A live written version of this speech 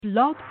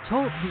Blog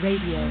Talk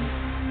Radio.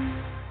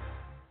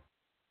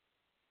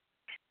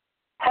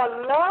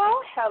 Hello,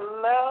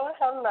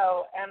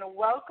 and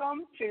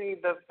welcome to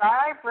the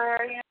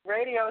Viberarian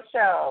radio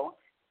show.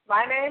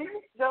 My name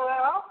is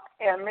Joelle,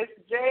 and Miss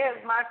J, as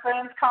my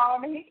friends call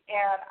me,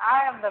 and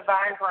I am the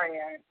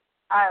Viberarian.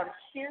 I am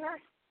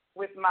here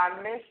with my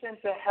mission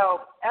to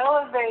help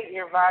elevate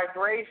your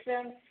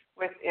vibration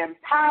with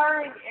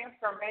empowering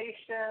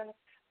information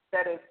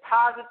that is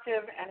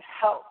positive and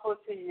helpful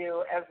to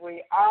you as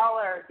we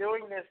all are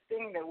doing this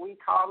thing that we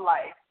call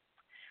life.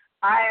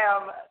 I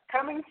am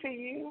coming to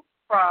you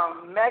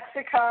from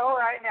Mexico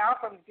right now,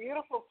 from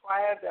beautiful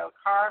Playa del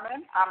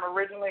Carmen. I'm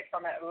originally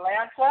from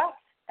Atlanta,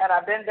 and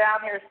I've been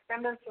down here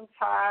spending some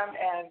time,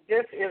 and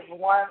this is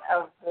one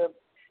of the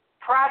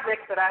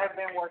projects that I have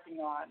been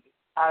working on.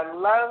 I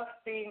love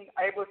being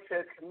able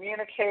to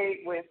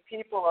communicate with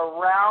people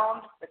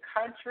around the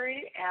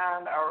country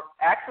and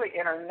actually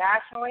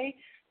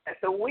internationally, and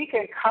so we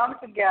can come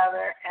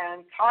together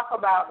and talk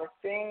about the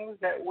things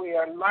that we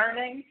are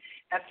learning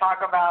and talk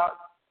about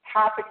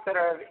topics that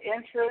are of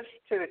interest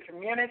to the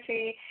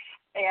community.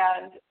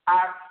 And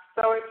I'm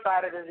so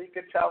excited, as you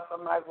could tell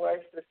from my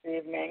voice this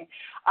evening.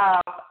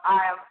 I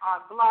am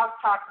on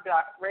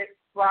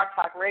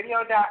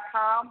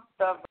blogtalkradio.com,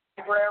 the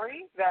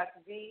Viberary, that's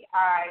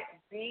Viberary.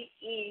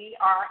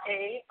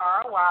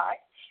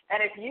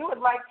 And if you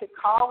would like to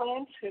call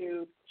in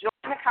to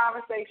join the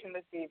conversation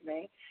this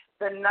evening,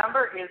 the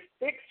number is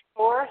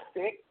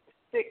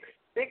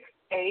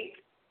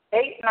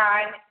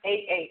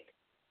 646-668-8988.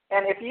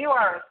 And if you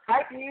are a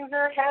Skype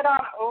user, head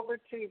on over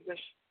to the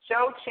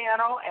show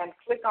channel and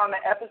click on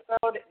the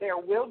episode. There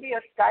will be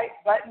a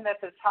Skype button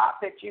at the top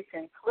that you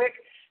can click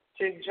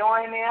to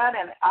join in,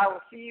 and I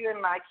will see you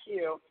in my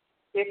queue.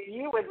 If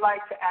you would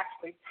like to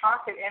actually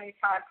talk at any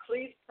time,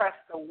 please press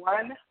the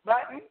 1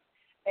 button,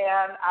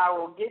 and I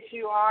will get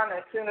you on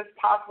as soon as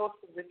possible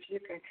so that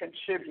you can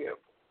contribute.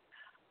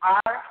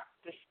 Our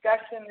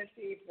discussion this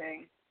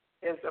evening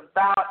is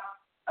about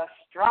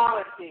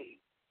astrology.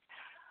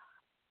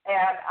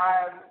 And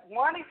I'm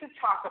wanting to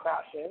talk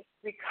about this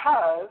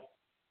because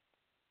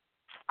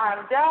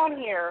I'm down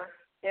here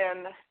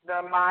in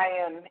the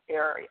Mayan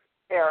area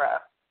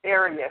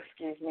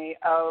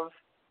of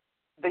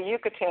the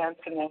Yucatan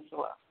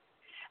Peninsula.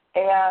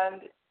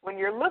 And when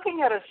you're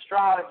looking at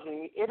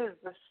astrology, it is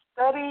the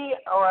study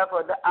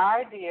or the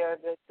idea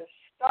that the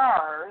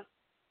stars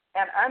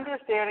and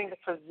understanding the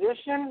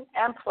position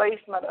and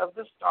placement of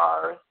the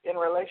stars in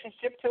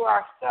relationship to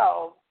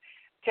ourselves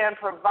can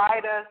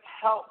provide us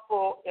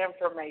helpful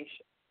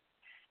information.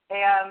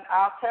 And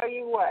I'll tell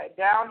you what,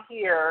 down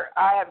here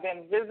I have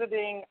been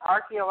visiting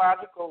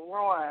archaeological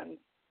ruins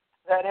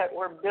that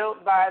were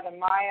built by the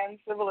Mayan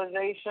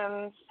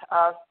civilizations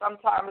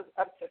sometimes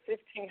up to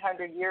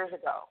 1,500 years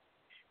ago.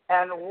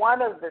 And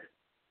one of the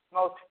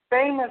most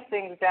famous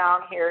things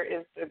down here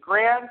is the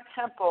Grand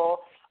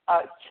Temple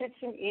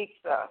Chichen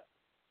Itza,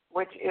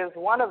 which is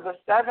one of the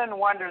 7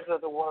 wonders of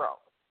the world.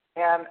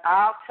 And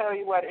I'll tell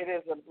you what, it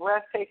is a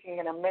breathtaking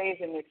and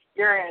amazing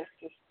experience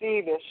to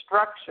see this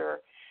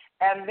structure.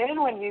 And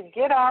then when you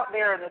get out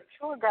there and the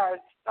tour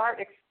guides start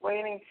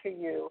explaining to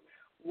you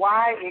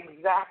why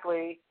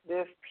exactly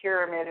this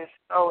pyramid is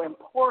so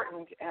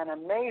important and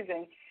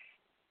amazing,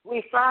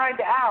 we find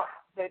out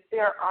that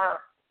there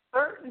are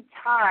certain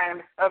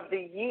times of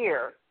the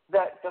year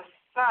that the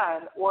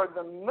sun or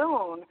the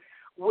moon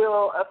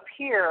will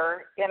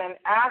appear in an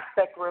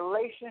aspect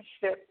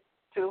relationship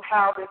to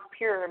how this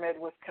pyramid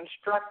was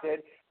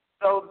constructed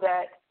so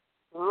that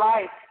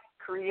life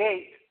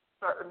creates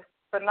certain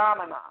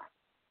phenomena.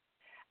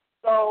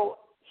 So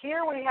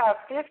here we have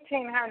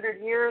 1,500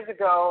 years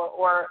ago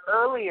or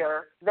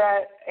earlier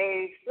that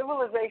a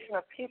civilization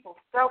of people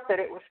felt that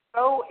it was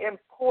so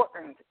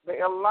important,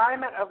 the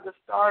alignment of the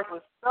stars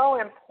was so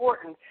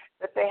important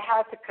that they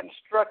had to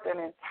construct an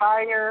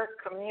entire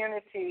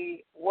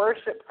community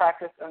worship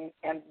practice and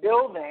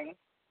building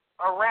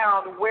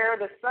around where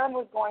the sun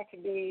was going to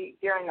be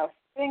during a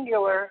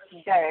singular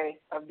day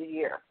of the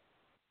year.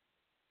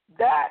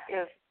 That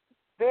is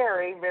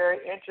very, very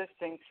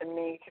interesting to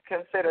me to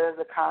consider as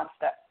a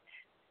concept.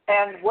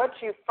 And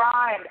what you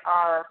find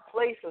are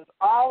places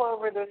all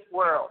over this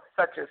world,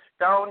 such as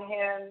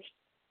Stonehenge,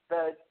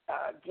 the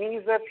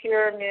Giza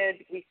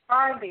Pyramid. We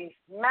find these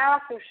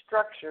massive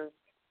structures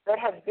that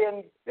have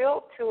been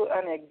built to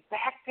an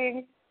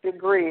exacting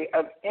degree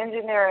of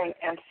engineering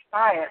and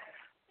science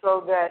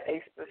so that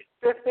a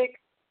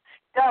specific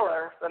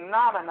stellar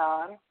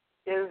phenomenon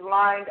is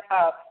lined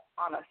up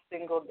on a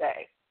single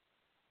day.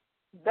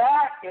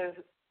 That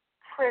is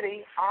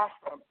pretty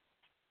awesome.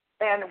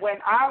 And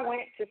when I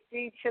went to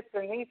see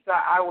Chichen Itza,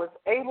 I was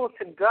able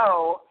to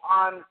go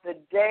on the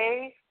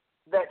day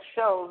that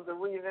shows the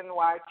reason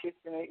why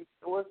Chichen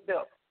Itza was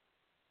built.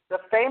 The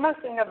famous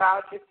thing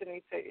about Chichen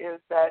Itza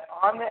is that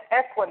on the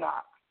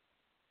equinox,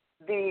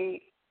 the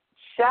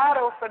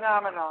shadow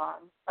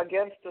phenomenon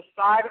against the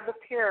side of the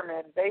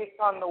pyramid, based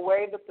on the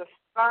way that the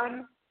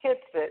sun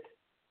hits it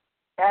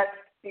at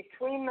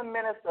between the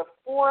minutes of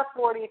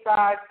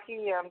 4:45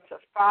 p.m. to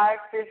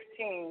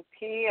 5:15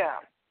 p.m.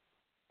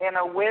 in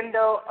a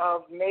window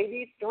of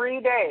maybe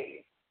 3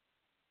 days,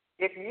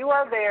 if you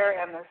are there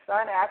and the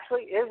sun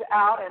actually is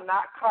out and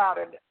not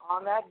clouded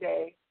on that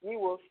day, you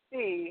will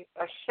see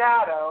a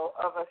shadow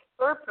of a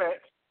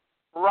serpent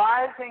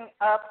rising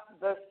up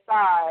the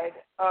side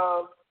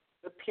of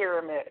the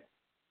pyramid.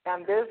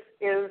 And this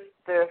is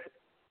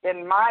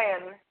in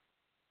Mayan,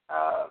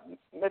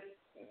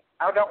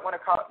 I don't want to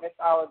call it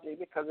mythology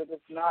because it is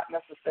not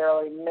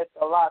necessarily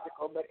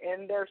mythological, but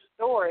in their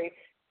story,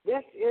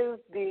 this is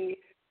the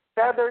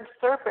feathered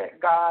serpent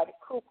god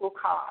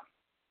Kukulkan.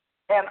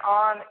 And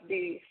on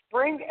the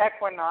spring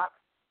equinox,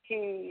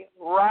 he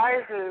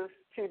rises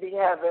to the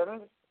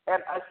heavens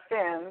and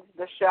ascends,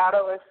 the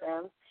shadow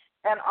ascends.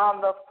 And on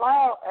the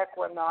fall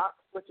equinox,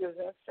 which is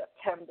in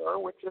September,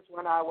 which is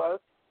when I was,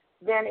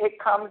 then it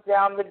comes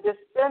down the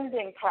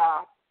descending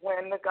path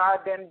when the god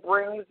then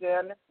brings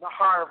in the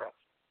harvest.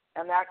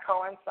 And that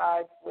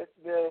coincides with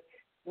the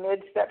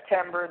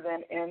mid-September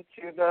then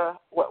into the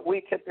what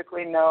we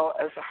typically know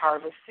as the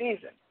harvest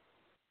season.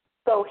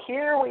 So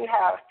here we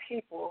have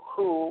people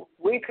who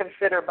we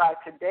consider by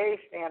today's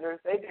standards,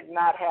 they did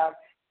not have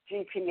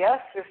GPS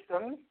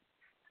systems,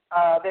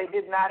 they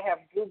did not have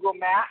Google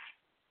Maps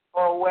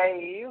or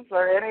Waze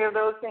or any of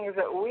those things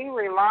that we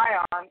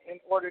rely on in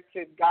order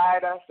to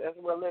guide us as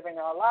we're living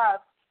our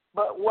lives.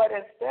 But what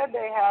instead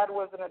they had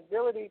was an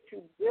ability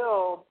to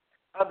build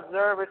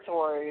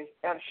observatories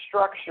and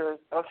structures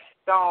of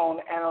stone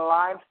and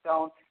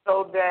limestone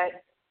so that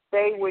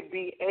they would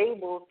be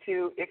able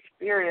to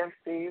experience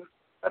these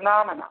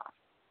phenomena.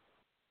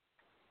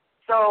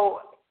 So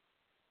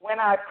when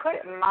I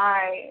put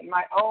my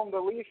own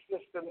belief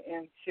system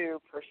into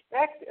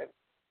perspective,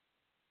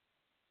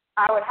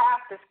 I would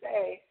have to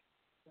say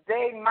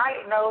they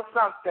might know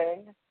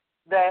something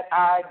that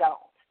I don't.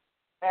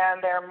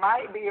 And there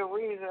might be a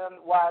reason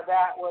why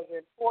that was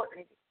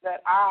important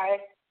that I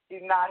do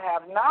not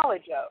have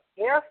knowledge of.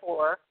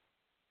 Therefore,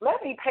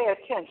 let me pay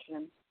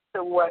attention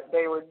to what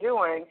they were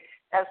doing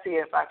and see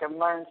if I can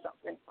learn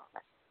something from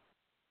it.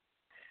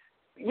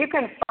 You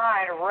can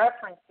find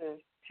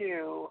references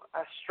to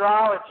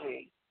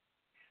astrology,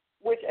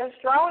 which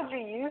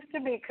astrology used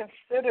to be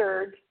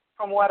considered,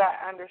 from what I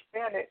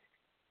understand it,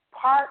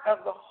 part of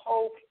the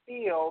whole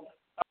field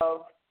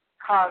of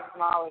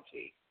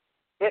cosmology.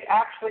 It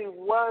actually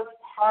was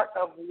part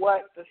of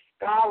what the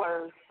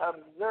scholars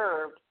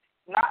observed,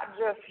 not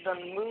just the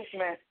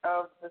movement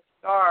of the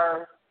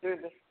stars through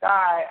the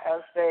sky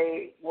as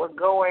they were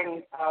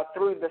going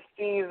through the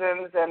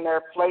seasons and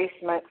their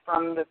placement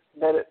from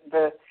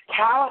the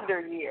calendar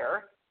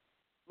year,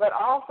 but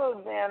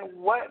also then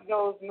what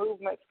those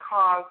movements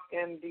caused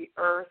in the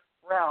earth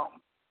realm.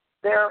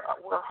 There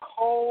were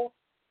whole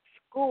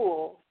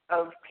schools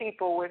of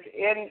people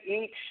within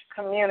each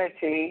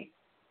community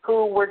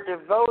who were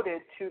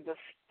devoted to the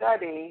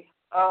study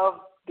of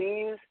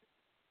these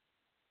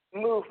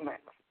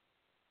movements.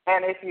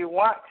 And if you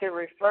want to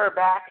refer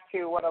back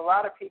to what a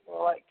lot of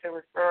people like to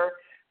refer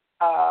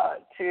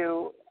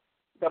to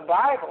the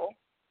Bible,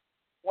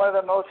 one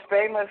of the most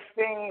famous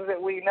things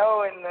that we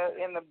know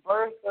in the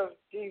birth of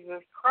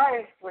Jesus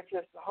Christ, which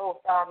is the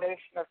whole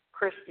foundation of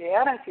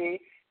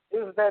Christianity,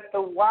 is that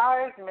the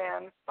wise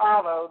men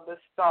followed the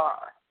star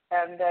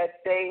and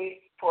that they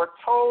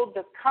foretold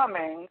the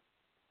coming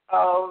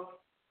of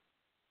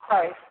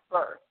Christ's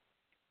birth.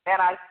 And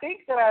I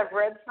think that I've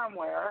read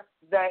somewhere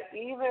that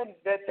even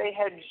that they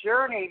had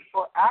journeyed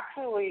for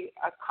actually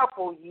a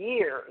couple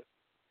years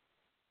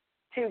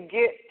to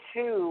get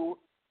to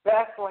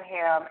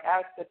Bethlehem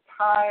at the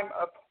time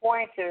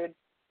appointed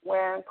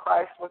when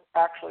Christ was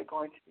actually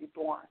going to be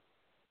born.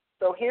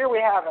 So here we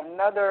have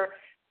another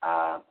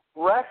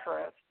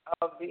reference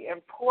of the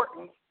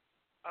importance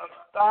of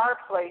star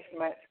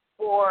placement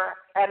for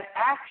an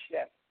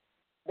action.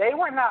 They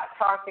were not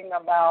talking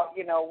about,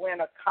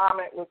 when a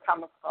comet would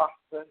come across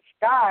the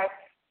sky.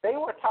 They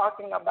were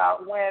talking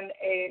about when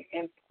an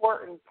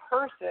important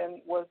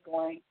person was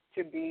going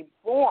to be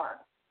born.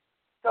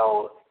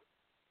 So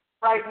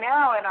right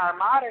now in our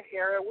modern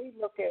era, we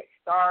look at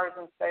stars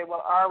and say,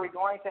 well, are we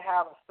going to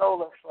have a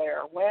solar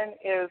flare? When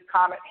is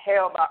Comet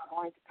Hale-Bopp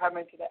going to come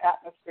into the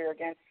atmosphere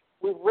again?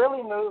 We've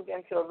really moved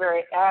into a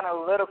very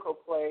analytical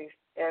place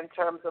in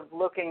terms of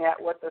looking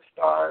at what the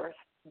stars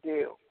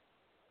do.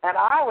 And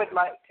I would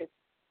like to,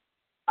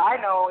 I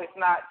know it's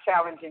not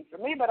challenging for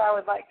me, but I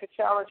would like to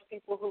challenge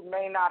people who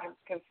may not have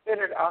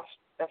considered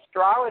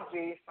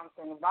astrology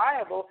something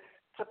viable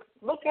to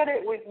look at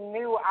it with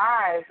new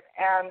eyes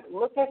and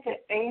look at the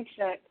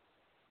ancient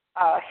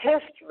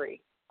history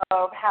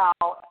of how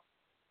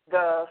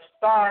the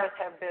stars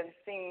have been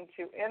seen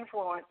to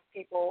influence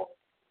people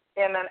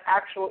in an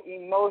actual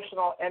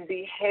emotional and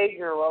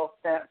behavioral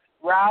sense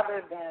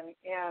rather than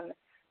in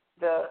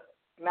the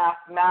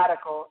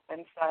mathematical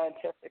and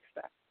scientific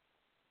sense.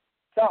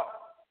 So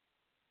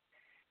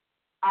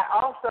I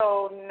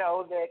also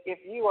know that if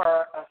you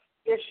are a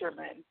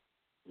fisherman,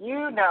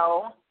 you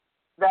know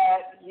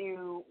that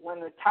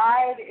when the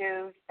tide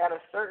is at a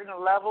certain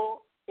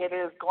level, it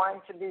is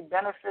going to be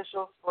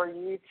beneficial for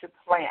you to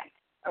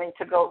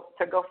to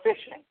go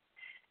fishing.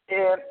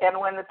 And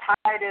when the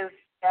tide is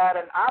at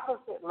an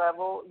opposite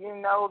level, you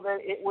know that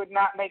it would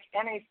not make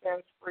any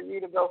sense for you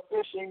to go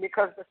fishing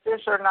because the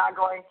fish are not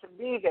going to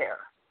be there.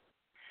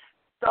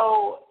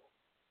 So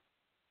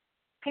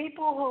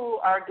people who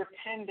are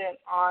dependent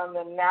on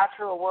the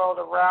natural world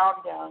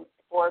around them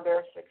for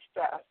their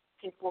success,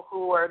 people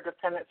who are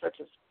dependent such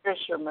as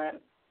fishermen,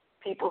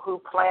 people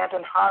who plant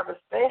and harvest,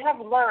 they have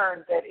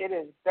learned that it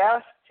is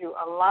best to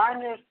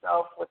align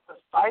yourself with the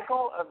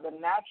cycle of the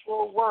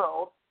natural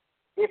world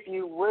if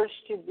you wish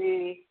to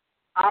be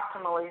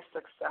optimally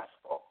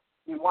successful.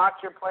 You want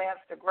your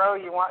plants to grow,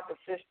 you want the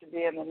fish to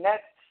be in the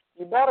net,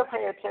 you better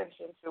pay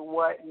attention to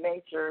what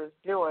nature is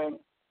doing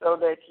so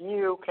that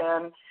you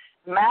can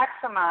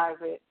maximize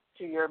it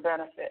to your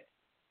benefit.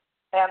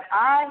 And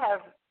I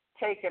have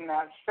taken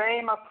that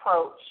same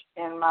approach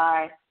in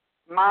my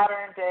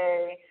modern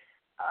day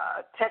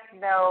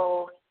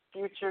techno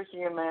future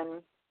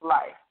human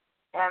life.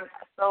 And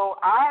so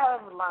I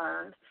have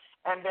learned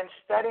and been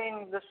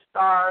studying the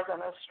stars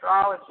and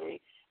astrology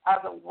as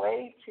a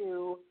way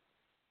to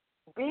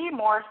be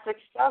more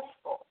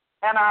successful.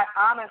 And I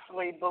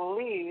honestly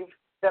believe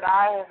that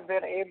I have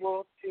been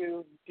able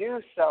to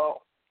do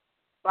so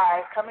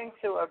by coming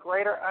to a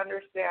greater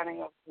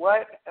understanding of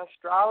what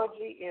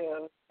astrology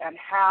is and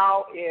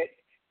how it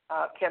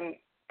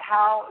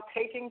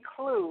taking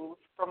clues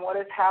from what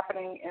is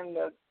happening in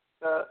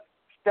the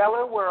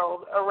stellar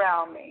world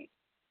around me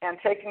and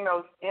taking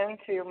those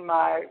into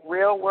my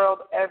real world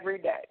every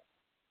day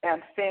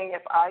and seeing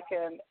if I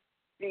can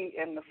be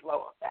in the flow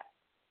of that.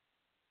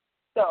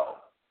 So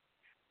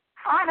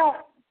I don't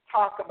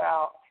talk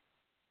about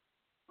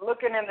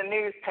looking in the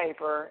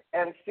newspaper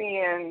and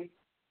seeing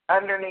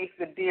underneath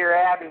the Dear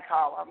Abby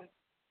column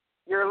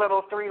your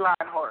little 3-line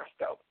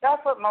horoscope.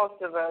 That's what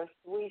most of us,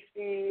 we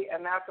see,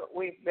 and that's what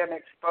we've been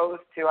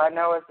exposed to. I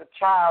know as a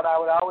child I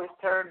would always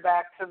turn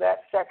back to that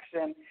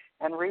section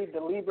and read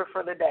the Libra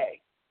for the day.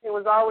 It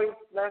was always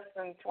less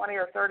than 20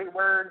 or 30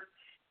 words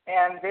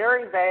and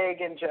very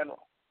vague in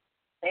general.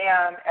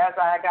 And as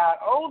I got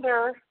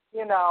older,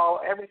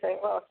 everything,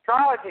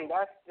 astrology,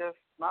 that's just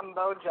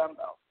mumbo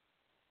jumbo.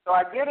 So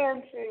I get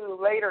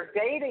into later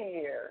dating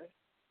years,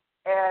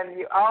 and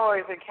you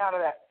always encounter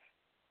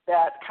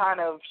that kind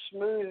of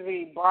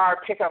schmoozy bar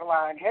pickup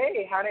line.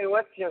 Hey, honey,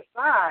 what's your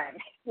sign?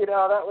 That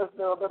was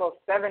the little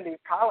 70s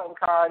calling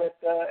card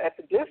at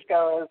the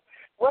disco. Is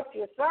what's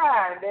your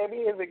sign,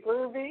 baby? Is it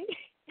groovy?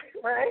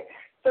 Right?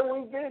 So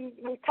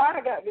we kind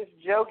of got this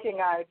joking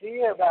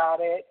idea about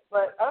it,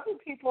 but other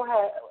people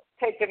have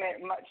taken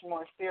it much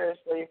more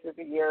seriously through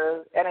the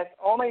years, and it's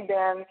only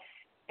been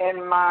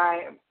in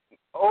my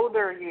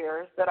older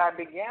years that I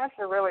began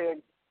to really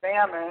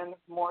examine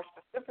more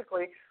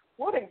specifically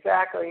what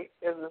exactly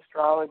is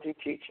astrology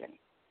teaching.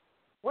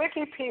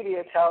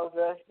 Wikipedia tells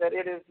us that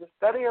it is the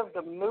study of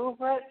the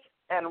movement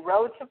and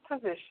relative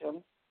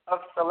position of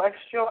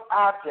celestial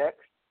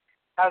objects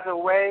as a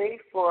way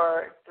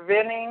for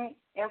gleaning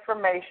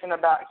information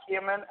about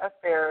human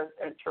affairs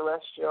and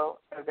terrestrial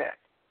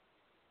events.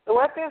 So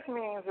what this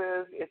means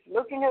is it's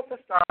looking at the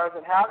stars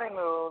and how they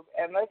move,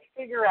 and let's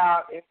figure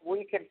out if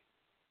we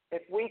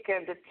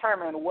can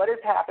determine what is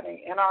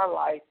happening in our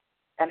life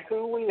and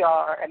who we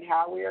are and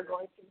how we are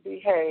going to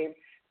behave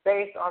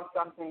based on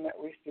something that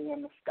we see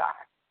in the sky.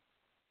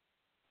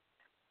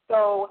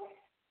 So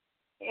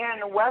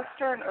in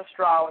Western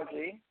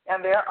astrology,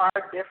 and there are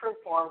different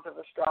forms of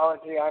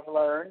astrology I've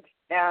learned,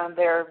 and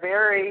they're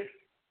very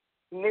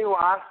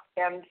nuanced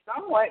and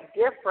somewhat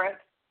different,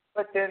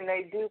 but then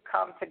they do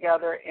come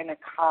together in a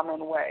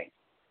common way.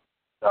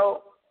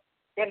 So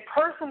in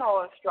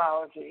personal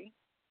astrology,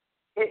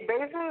 it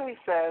basically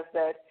says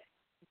that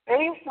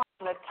based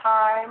on the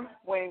time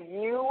when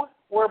you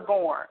were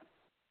born,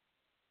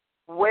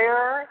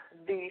 where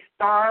the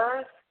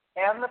stars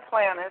and the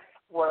planets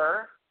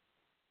were,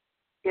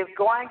 is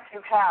going to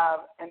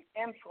have an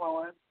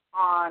influence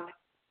on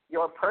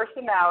your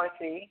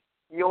personality,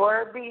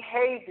 your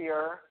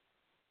behavior,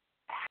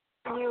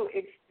 how you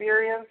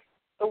experience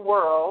the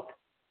world,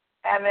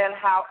 and then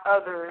how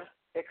others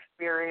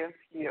experience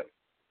you.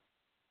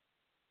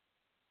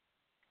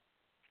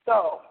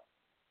 So,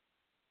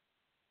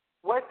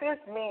 what this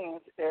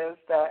means is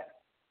that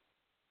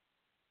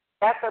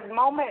at the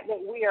moment that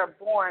we are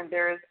born,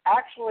 there is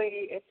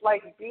actually, it's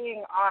like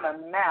being on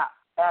a map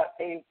at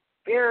a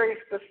very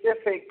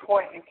specific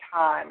point in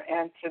time,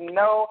 and to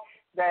know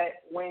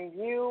that when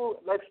you,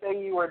 let's say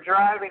you were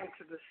driving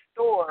to the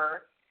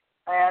store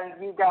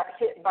and you got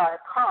hit by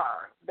a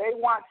car, they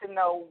want to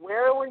know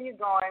where were you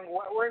going,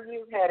 what were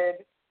you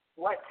headed,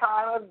 what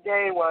time of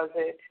day was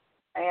it,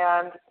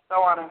 and so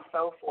on and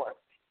so forth.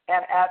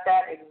 And at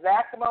that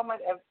exact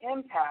moment of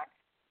impact,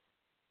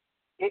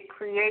 it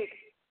creates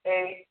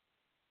a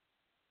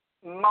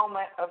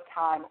moment of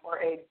time or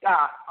a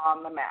dot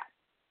on the map.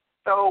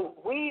 So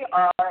we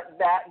are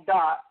that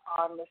dot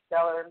on the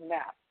stellar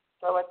map.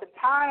 So at the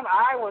time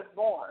I was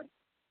born,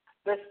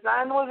 The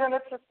sun was in a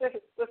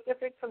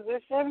specific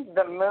position.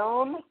 The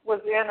moon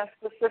was in a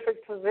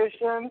specific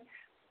position.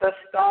 The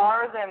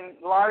stars and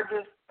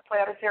largest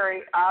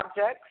planetary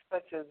objects,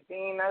 such as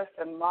Venus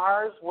and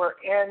Mars, were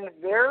in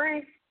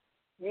very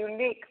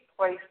unique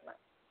placements.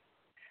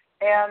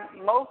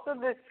 And most of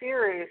the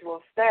theories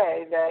will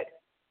say that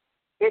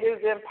it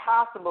is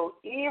impossible,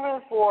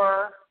 even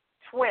for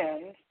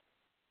twins,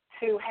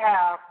 to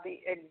have the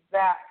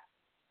exact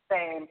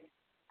same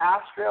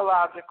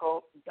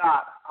astrological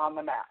dot on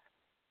the map,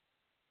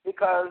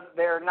 because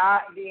they're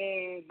not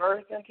being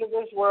birthed into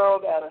this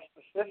world at a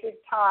specific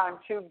time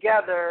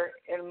together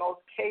in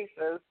most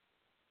cases.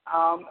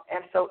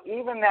 And so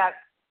even that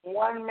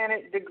 1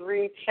 minute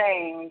degree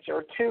change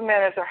or 2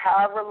 minutes or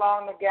however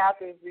long the gap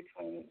is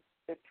between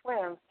the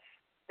twins,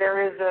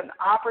 there is an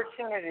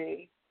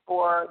opportunity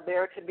for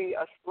there to be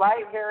a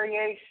slight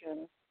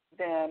variation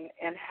then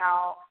in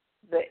how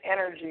the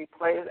energy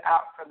plays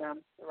out for them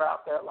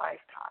throughout their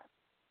lifetime.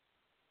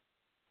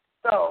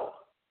 So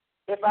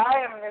if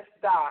I am this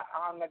dot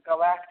on the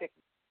galactic,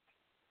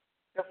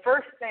 the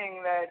first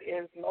thing that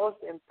is most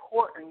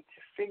important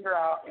to figure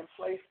out in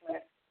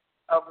placement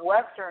of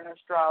Western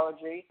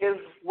astrology is,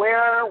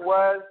 where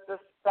was the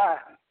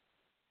sun?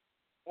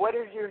 What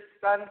is your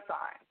sun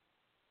sign?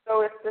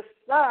 So if the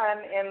sun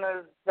in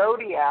the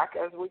zodiac,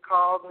 as we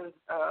call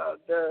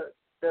the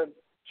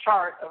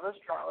chart of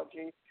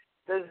astrology,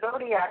 the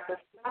zodiac, the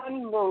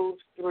sun moves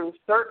through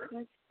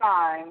certain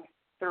signs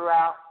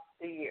throughout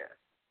the year.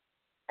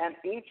 And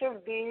each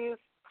of these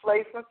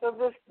placements of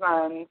the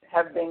sun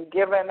have been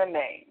given a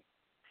name.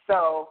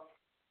 So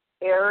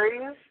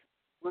Aries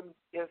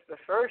is the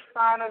first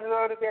sign of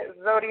the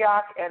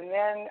zodiac, and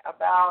then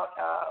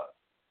about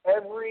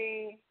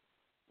every,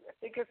 I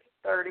think it's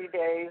 30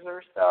 days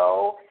or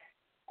so,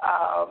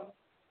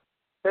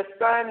 the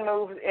sun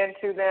moves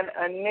into then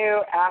a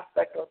new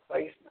aspect of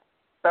placement.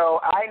 So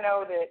I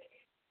know that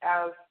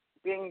as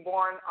being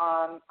born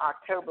on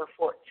October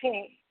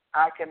 14th,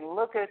 I can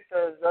look at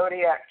the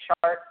zodiac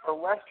chart for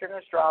Western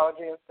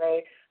astrology and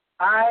say,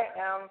 I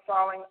am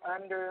falling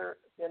under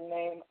the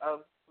name of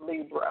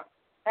Libra.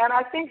 And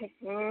I think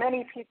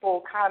many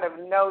people kind of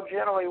know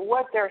generally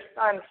what their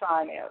sun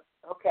sign is,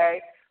 okay?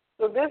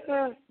 So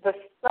the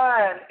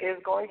sun is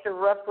going to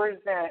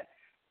represent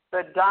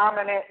the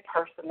dominant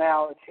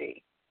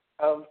personality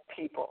of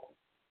people.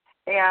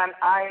 And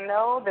I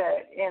know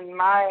that in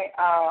my,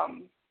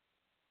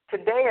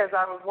 today as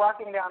I was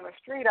walking down the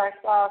street, I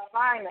saw a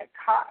sign that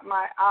caught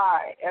my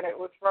eye, and it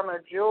was from a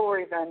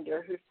jewelry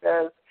vendor who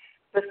says,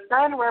 the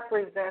sun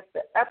represents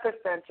the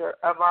epicenter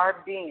of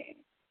our being,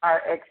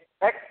 our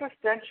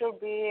existential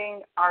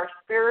being, our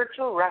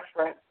spiritual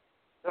reference,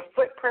 the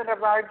footprint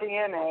of our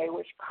DNA,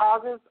 which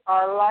causes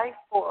our life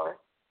force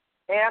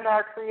and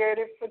our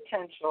creative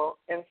potential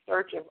in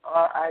search of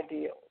our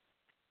ideals.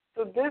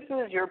 So this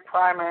is your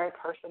primary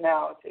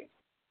personality.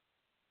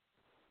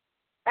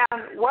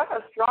 And what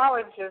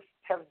astrologists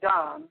have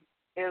done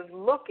is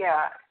look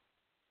at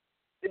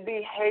the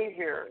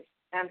behaviors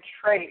and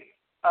traits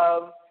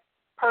of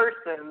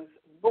persons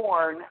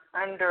born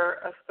under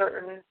a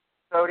certain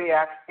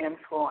zodiac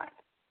influence.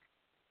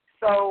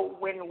 So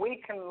when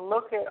we can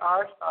look at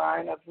our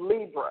sign of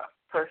Libra,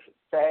 per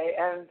se,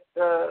 and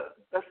the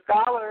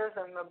scholars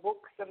and the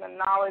books and the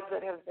knowledge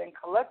that has been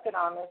collected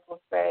on this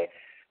will say,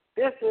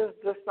 this is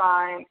the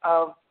sign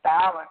of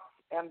balance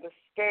and the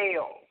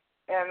scale.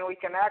 And we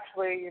can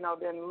actually,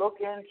 then look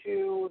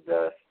into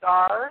the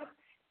stars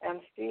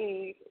and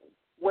see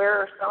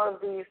where some of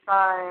these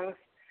signs,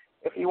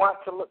 if you want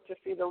to look to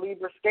see the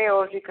Libra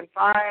scales, you can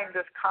find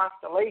this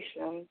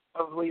constellation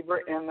of Libra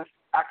in the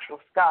actual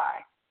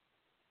sky.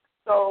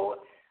 So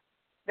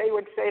they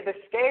would say the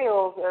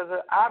scales as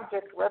an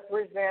object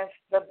represents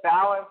the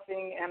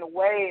balancing and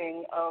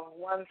weighing of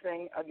one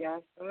thing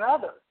against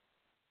another.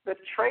 The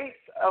traits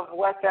of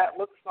what that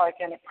looks like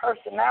in a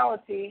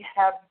personality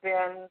have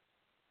been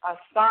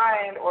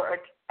assigned or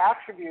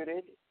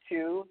attributed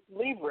to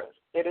Libras.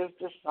 It is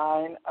the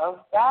sign of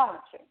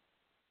balancing.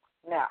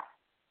 Now,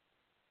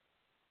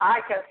 I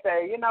can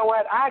say, you know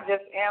what, I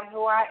just am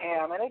who I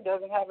am, and it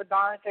doesn't have a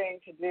darn thing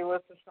to do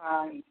with the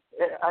signs.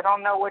 I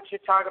don't know what you're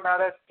talking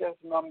about. It's just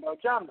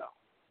mumbo-jumbo.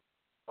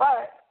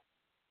 But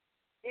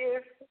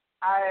if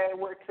I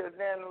were to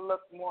then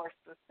look more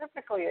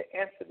specifically at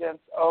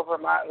incidents over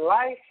my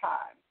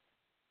lifetime,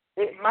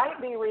 it might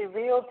be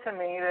revealed to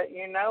me that,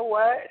 you know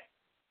what,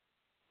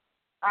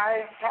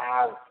 I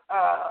have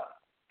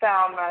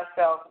found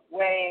myself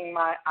weighing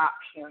my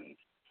options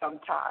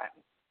sometimes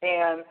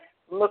and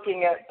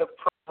looking at the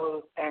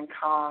pros and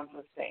cons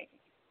of things.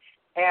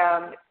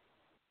 And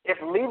if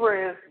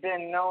Libra has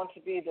been known to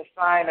be the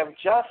sign of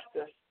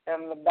justice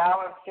and the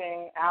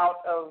balancing out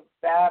of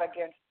bad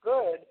against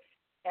good,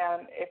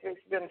 and if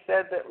it's been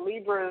said that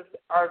Libras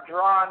are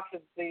drawn to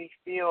the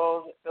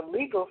field, the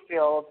legal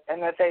field,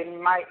 and that they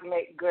might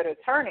make good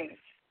attorneys.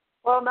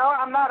 Well, no,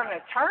 I'm not an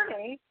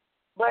attorney,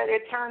 but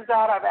it turns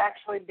out I've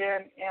actually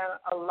been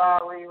in a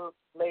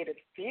law-related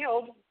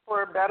field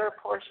for a better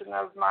portion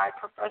of my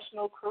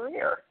professional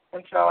career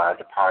until I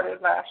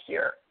departed last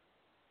year.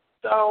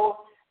 So,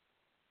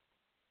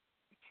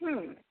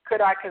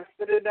 could I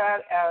consider that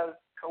as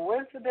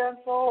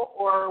coincidental,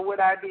 or would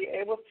I be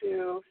able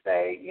to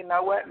say, you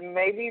know what,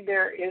 maybe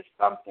there is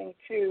something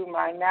to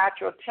my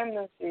natural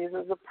tendencies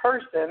as a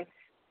person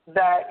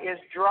that is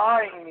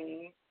drawing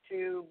me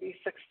to be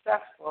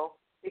successful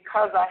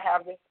because I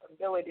have this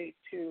ability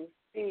to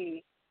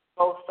see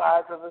both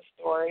sides of a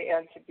story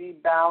and to be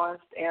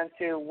balanced and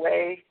to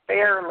weigh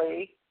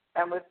fairly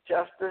and with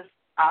justice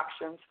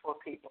options for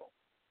people.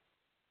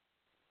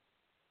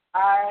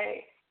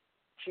 I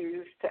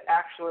choose to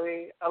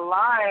actually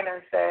align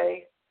and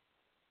say,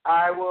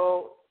 I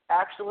will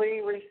actually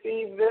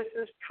receive this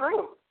as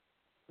true,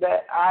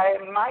 that I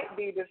might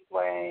be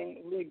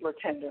displaying Libra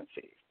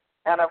tendencies.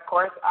 And, of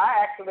course,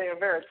 I actually am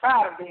very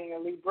proud of being a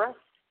Libra.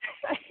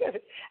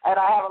 And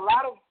I have a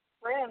lot of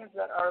friends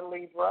that are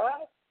Libra.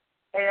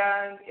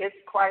 And it's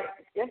quite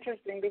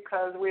interesting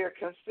because we are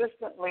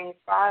consistently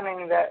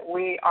finding that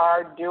we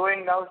are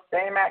doing those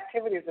same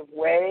activities of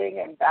weighing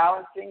and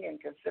balancing and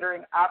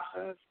considering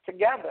options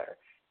together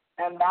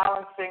and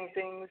balancing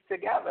things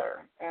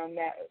together. And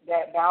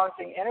that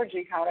balancing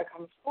energy kind of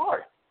comes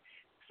forth.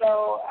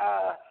 So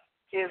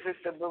is it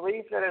the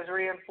belief that is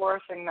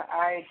reinforcing the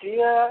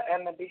idea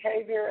and the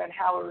behavior and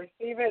how we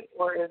receive it,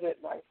 or is it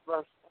vice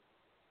versa?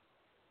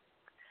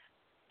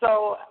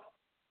 So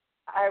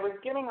I was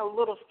getting a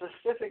little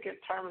specific in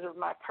terms of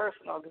my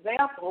personal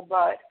example,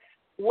 but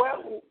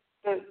what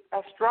the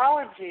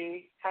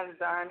astrology has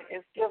done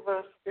is give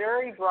us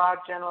very broad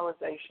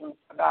generalizations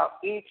about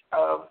each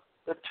of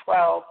the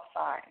 12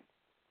 signs.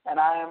 And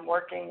I am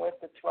working with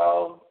the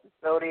 12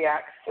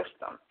 zodiac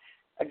system.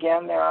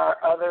 Again, there are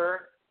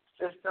other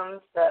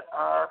systems that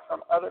are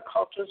from other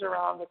cultures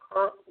around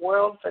the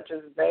world, such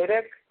as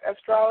Vedic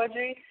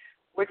astrology,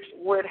 which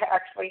would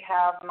actually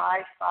have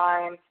my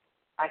sign,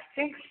 I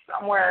think,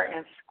 somewhere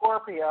in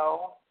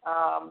Scorpio,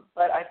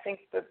 but I think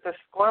that the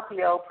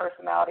Scorpio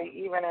personality,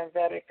 even in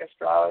Vedic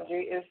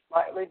astrology, is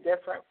slightly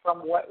different from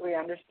what we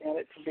understand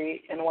it to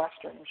be in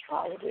Western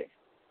astrology.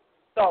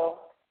 So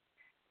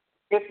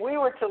if we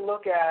were to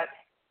look at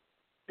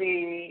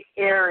the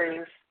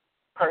Aries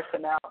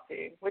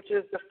personality, which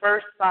is the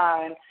first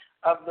sign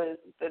of the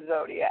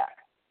zodiac,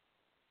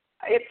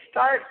 it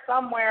starts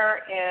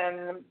somewhere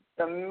in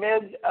the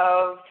mid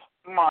of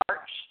March.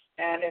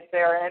 And if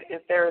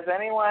there is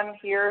anyone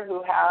here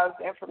who has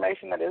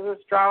information that is an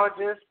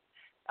astrologist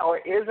or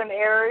is an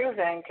Aries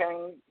and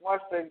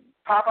wants to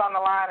pop on the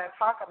line and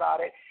talk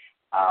about it,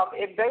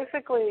 it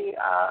basically,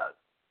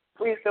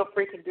 please feel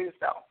free to do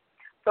so.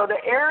 So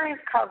the Aries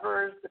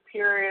covers the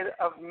period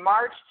of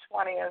March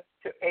 20th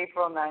to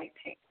April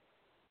 19th.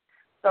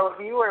 So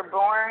if you were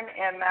born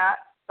in that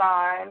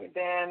sign,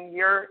 then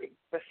you're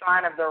the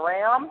sign of the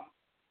Ram,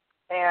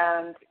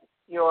 and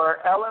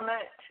your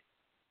element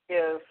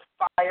is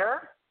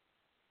fire,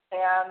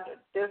 and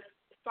this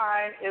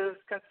sign is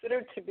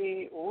considered to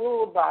be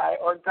ruled by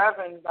or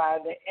governed by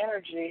the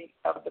energy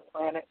of the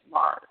planet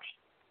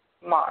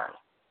Mars.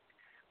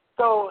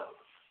 So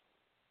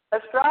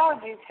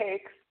astrology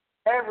takes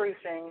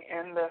everything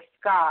in the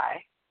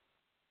sky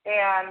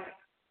and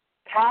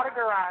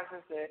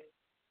categorizes it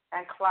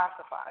and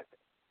classifies it.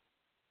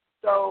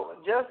 So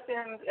just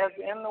as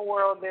in the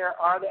world there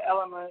are the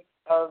elements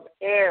of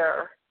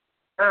air,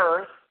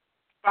 earth,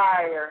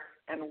 fire,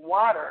 and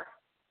water,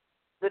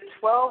 the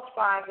 12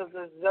 signs of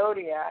the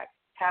zodiac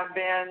have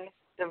been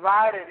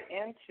divided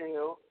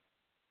into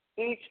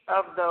each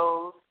of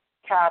those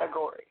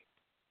categories.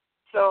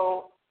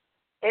 So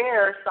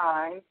air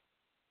signs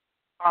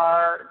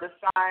are the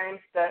signs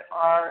that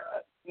are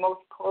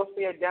most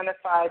closely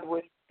identified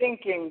with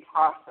thinking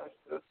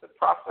processes, the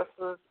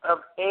processes of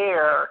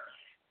air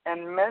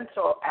and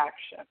mental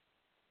action.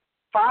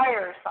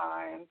 Fire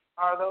signs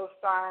are those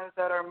signs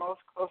that are most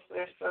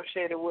closely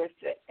associated with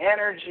the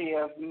energy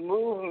of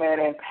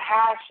movement and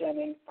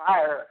passion and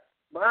fire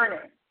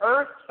burning.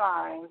 Earth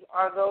signs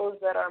are those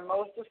that are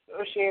most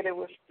associated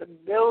with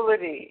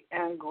stability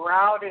and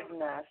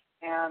groundedness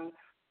and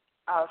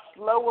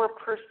slower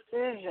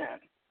precision.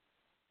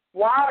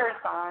 Water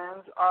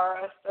signs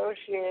are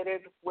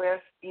associated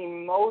with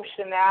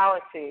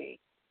emotionality,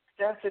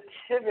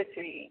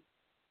 sensitivity,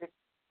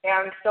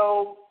 and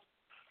so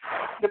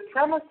the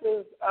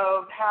premises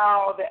of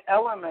how the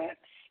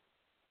elements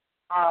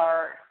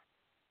are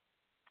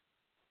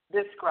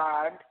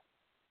described,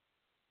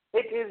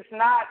 it is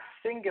not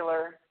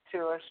singular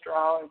to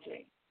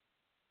astrology.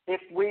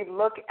 If we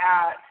look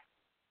at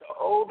the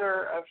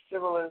older of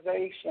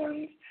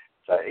civilizations,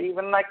 so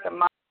even like the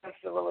Mayan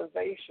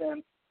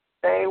civilization,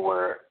 there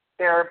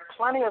are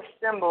plenty of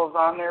symbols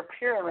on their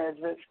pyramids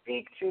that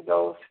speak to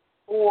those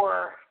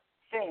four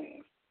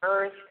things: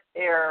 earth,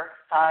 air,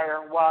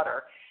 fire,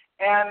 water.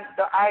 And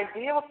the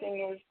ideal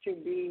thing is to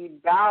be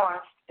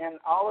balanced in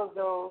all of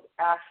those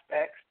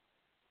aspects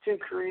to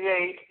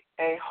create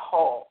a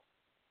whole.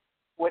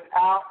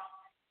 Without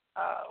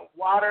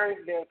water,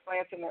 the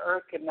plants in the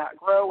earth could not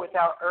grow.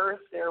 Without earth,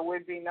 there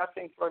would be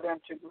nothing for them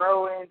to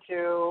grow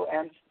into.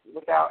 And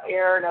without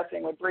air,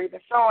 nothing would breathe,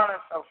 and so on and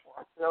so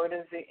forth. So it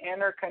is the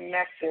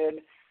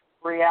interconnected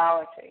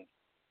reality.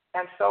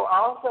 And so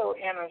also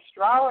in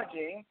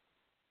astrology,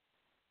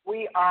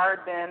 we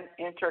are then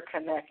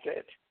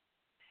interconnected.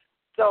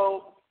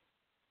 So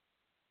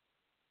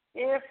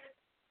if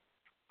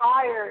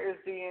fire is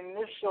the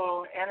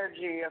initial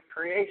energy of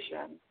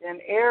creation, then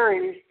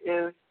Aries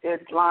is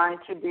aligned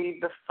to be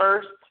the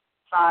first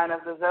sign of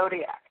the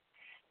zodiac.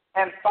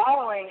 And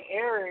following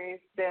Aries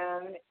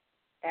then,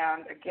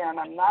 and again,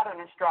 I'm not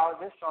an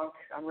astrologist, so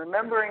I'm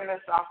remembering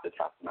this off the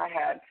top of my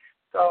head.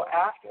 So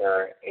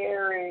after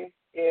Aries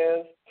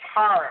is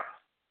Taurus,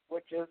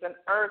 which is an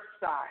earth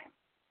sign.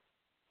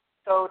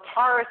 So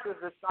Taurus is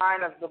the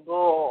sign of the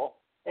bull,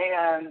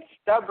 and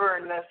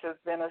stubbornness has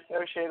been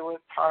associated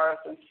with Taurus,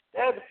 and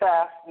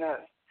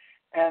steadfastness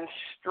and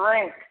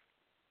strength,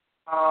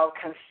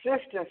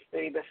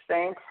 consistency, the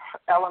same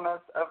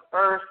elements of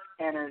earth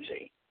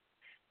energy.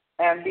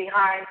 And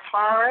behind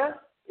Taurus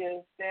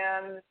is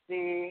then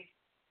the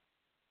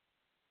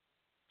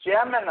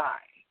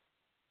Gemini.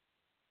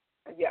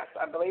 Yes,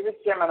 I believe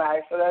it's Gemini.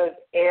 So that is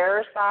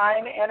air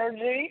sign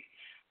energy,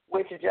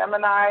 which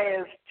Gemini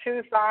is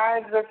two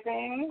sides of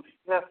things,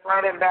 the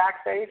front and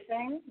back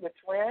facing, the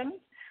twins.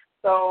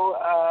 So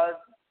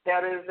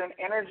that is an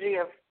energy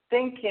of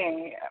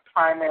thinking,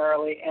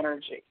 primarily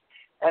energy.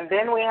 And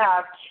then we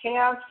have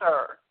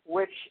Cancer,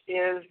 which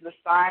is the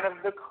sign of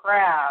the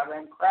crab,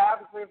 and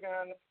crabs live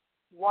in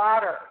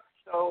water.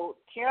 So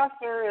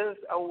Cancer is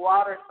a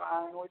water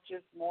sign, which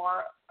is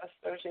more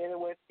associated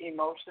with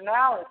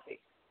emotionality.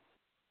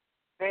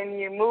 Then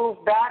you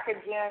move back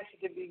again to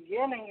the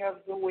beginning of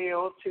the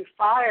wheel to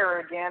fire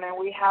again, and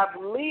we have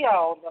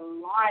Leo, the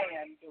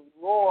lion, the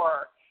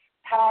roar,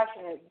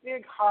 passionate,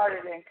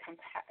 big-hearted,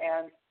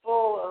 and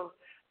full of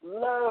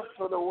love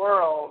for the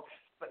world.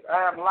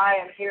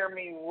 Lion, hear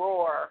me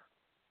roar.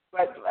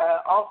 But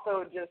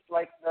also just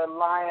like the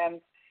lion,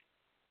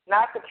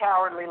 not the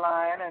cowardly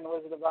lion and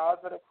Wizard of Oz,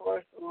 but of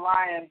course the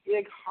lion,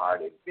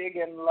 big-hearted, big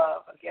in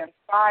love, again,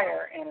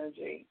 fire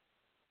energy.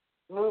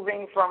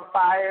 Moving from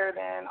fire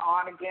then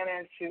on again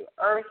into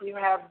earth, you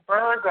have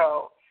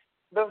Virgo,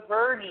 the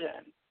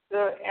virgin,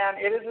 and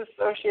it is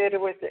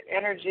associated with the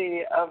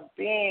energy of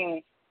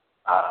being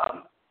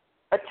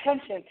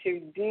attention to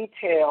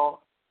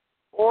detail,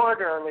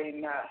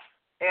 orderliness,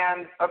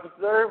 and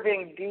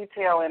observing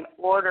detail and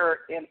order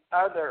in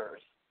others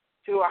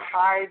to a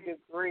high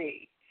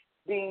degree,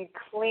 being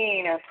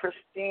clean and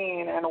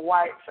pristine and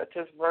white, such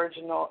as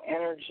virginal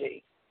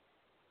energy.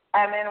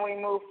 And then we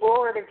move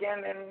forward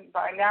again, and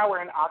by now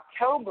we're in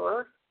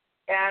October,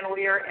 and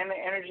we are in the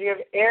energy of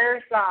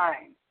air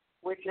signs,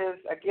 which is,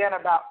 again,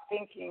 about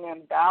thinking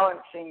and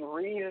balancing,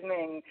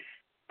 reasoning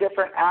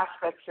different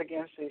aspects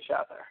against each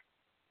other.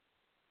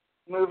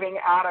 Moving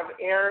out of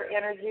air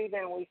energy,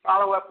 then we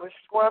follow up with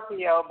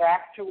Scorpio,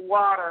 back to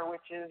water,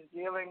 which is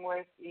dealing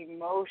with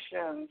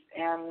emotions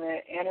and the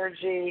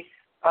energy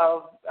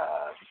of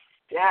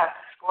death.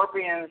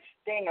 Scorpions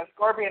sting. A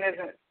scorpion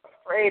isn't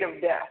afraid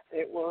of death.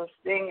 It will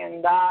sting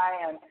and die,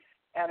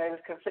 and it is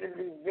considered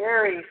to be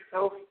very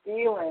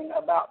self-feeling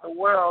about the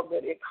world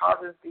that it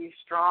causes these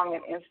strong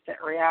and instant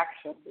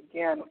reactions.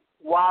 Again,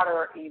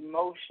 water,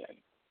 emotion.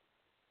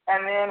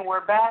 And then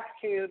we're back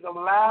to the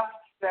last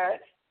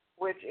set,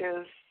 which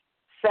is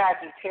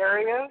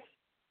Sagittarius,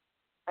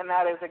 and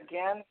that is,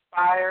 again,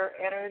 fire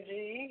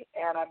energy,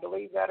 and I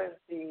believe that is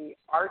the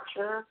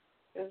archer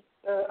is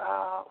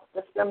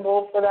the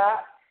symbol for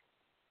that.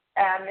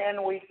 And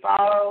then we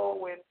follow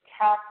with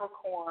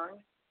Capricorn,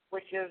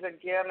 which is,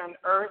 again, an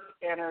earth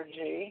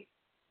energy.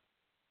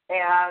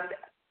 And,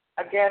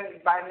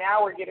 again, by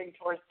now we're getting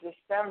towards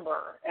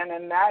December. And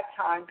in that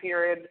time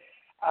period,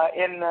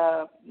 in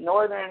the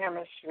northern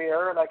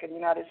hemisphere, like in the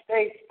United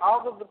States,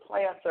 all of the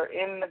plants are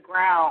in the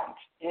ground,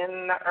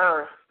 in the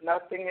earth.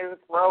 Nothing is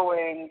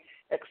growing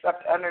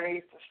except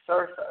underneath the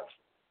surface.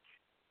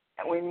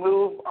 And we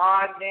move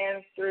on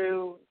then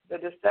through the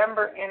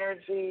December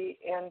energy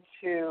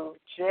into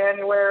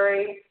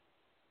January.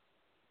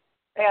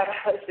 And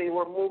let's see,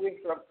 we're moving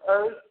from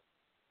earth.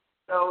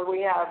 So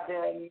we have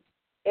then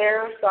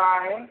air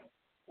sign,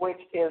 which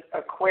is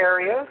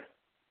Aquarius,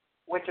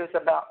 which is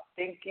about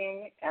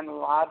thinking and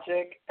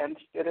logic and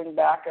sitting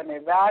back and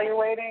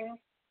evaluating.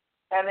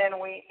 And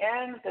then we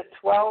end the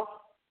 12th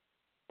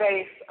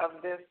face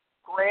of this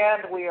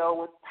grand wheel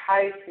with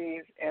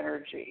Pisces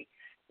energy,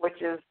 which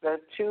is the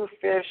two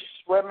fish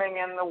swimming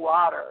in the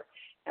water.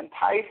 And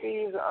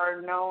Pisces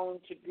are known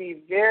to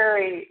be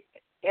very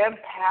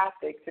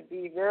empathic, to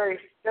be very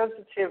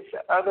sensitive to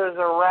others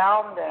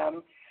around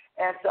them,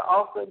 and to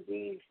also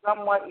be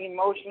somewhat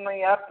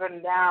emotionally up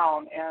and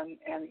down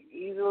and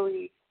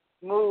easily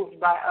moved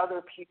by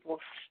other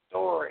people's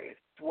stories,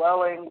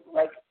 dwelling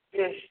like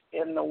fish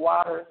in the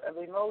waters of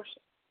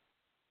emotion.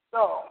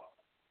 So,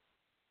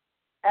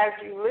 as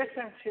you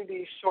listen to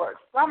these short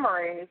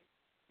summaries,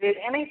 did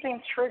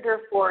anything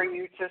trigger for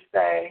you to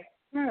say,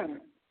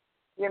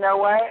 you know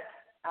what,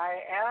 I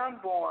am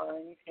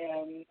born,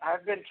 and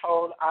I've been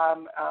told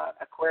I'm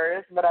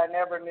Aquarius, but I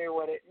never knew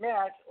what it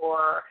meant,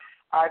 or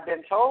I've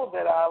been told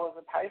that I was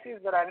a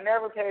Pisces, but I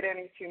never paid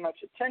any too much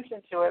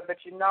attention to it, but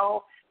you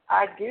know,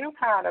 I do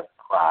kind of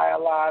cry a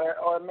lot,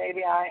 or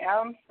maybe I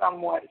am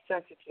somewhat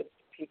sensitive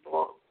to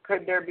people.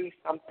 Could there be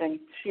something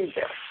to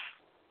this?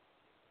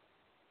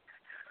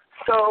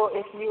 So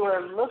if you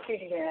are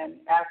looking in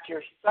at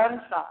your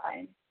sun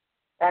sign,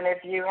 and if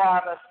you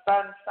have a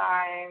sun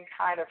sign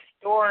kind of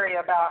story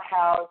about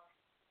how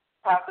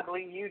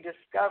possibly you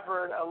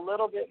discovered a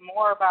little bit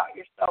more about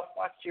yourself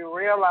once you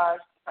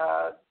realized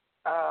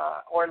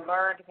or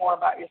learned more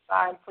about your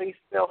sign, please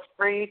feel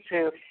free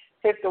to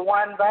hit the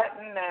one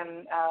button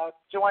and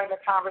join the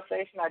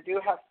conversation. I do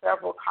have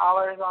several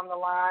callers on the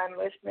line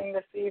listening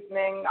this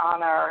evening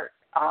on our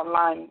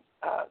online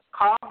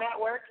call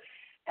network.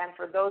 And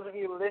for those of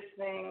you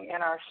listening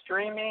in our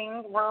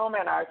streaming room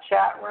and our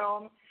chat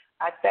room,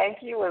 I thank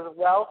you as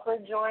well for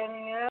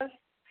joining us.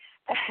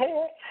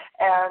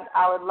 And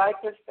I would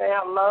like to say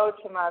hello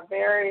to my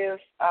various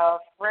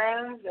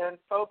friends and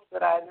folks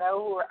that I know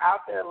who are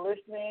out there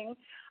listening.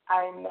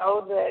 I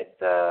know that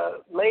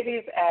the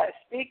ladies at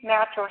Speak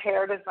Natural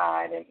Hair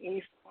Design in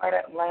East Point,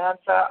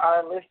 Atlanta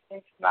are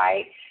listening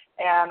tonight.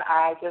 And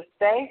I just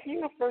thank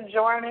you for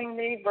joining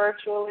me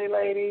virtually,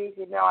 ladies.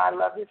 You know I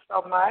love you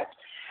so much.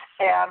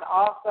 And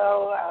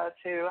also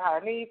to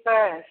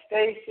Hanita and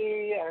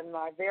Stacy and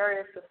my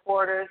various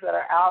supporters that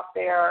are out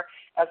there,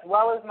 as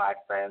well as my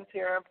friends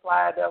here in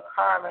Playa del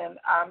Carmen.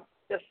 I'm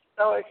just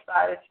so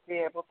excited to be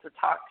able to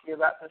talk to you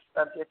about this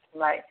subject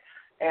tonight.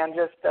 And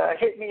just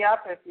hit me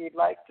up if you'd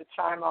like to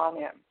chime on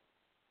in.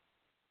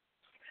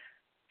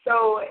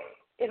 So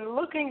in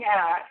looking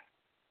at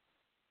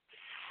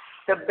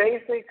the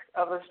basics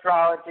of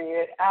astrology,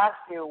 it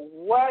asks you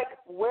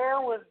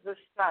where was the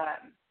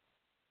sun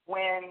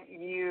when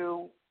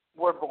you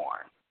were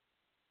born?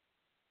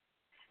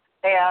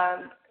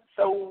 And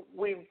so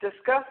we've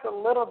discussed a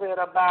little bit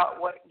about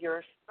what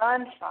your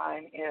sun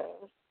sign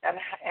is,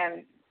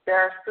 and there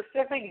are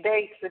specific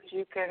dates that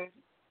you can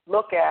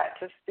look at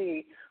to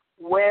see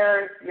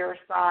where your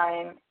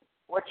sign,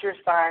 what your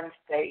sign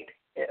state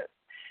is.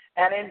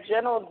 And in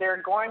general,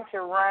 they're going to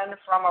run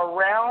from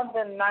around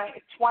the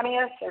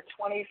 20th or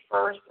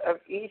 21st of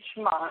each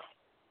month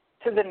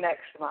to the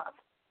next month,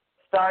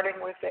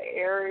 starting with the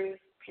Aries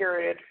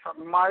period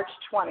from March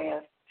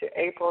 20th to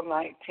April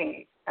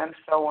 19th, and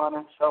so on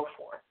and so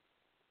forth.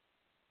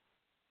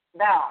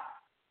 Now,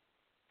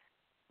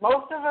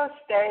 most of us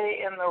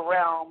stay in the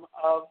realm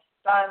of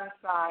sun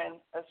sign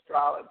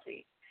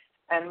astrology,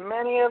 and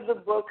many of the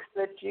books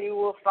that you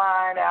will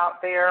find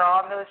out there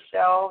on the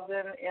shelves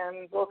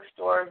in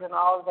bookstores and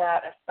all of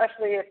that,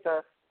 especially at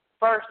the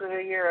first of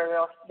the year,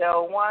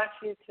 they'll want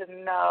you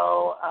to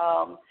know,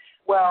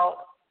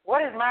 well,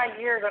 what is my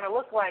year going to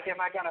look like?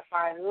 Am I going to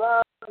find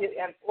love?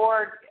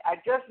 Or I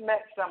just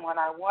met someone.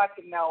 I want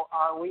to know,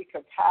 are we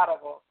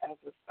compatible as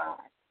a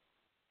sign?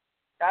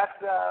 That's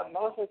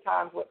most of the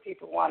times what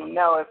people want to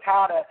know is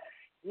how to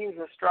use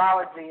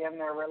astrology in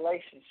their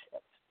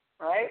relationships,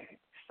 right?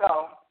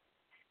 So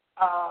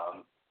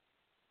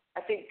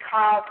I think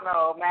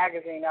Cosmo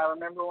magazine, I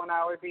remember when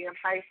I would be in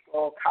high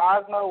school,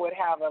 Cosmo would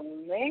have a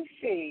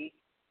lengthy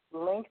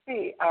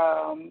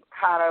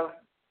kind of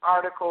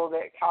article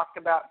that talked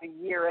about the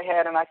year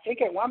ahead, and I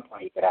think at one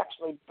point you could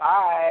actually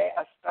buy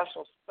a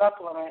special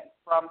supplement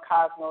from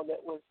Cosmo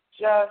that was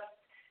just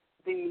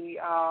the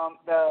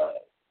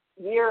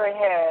year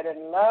ahead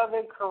in love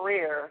and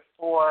career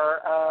for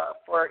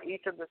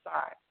each of the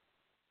signs.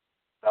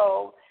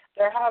 So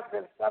there has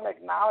been some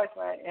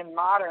acknowledgement in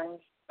modern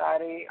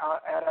study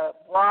at a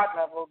broad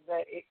level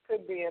that it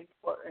could be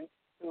important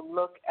to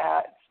look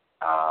at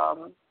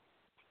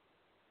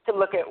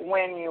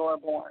when you were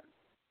born.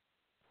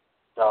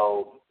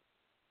 So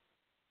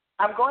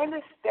I'm going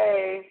to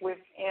stay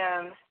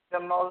within the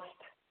most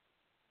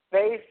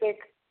basic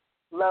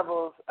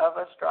levels of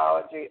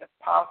astrology as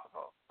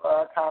possible for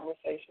our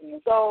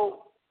conversation.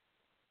 So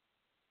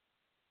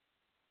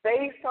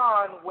based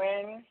on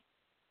when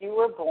you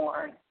were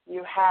born,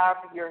 you have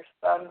your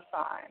sun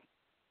sign.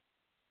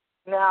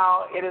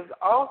 Now, it has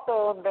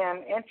also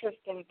been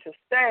interesting to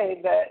say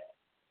that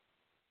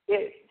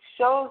it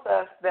shows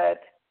us that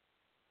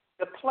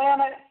the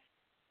planets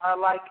are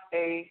like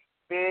a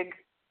big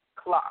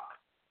clock.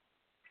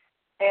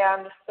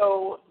 And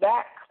so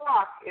that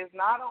clock is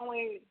not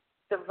only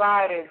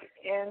divided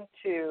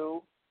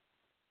into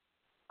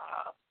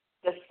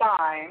the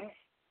signs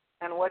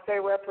and what they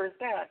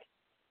represent,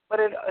 but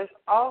it is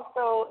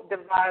also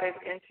divided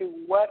into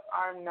what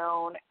are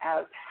known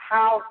as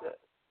houses.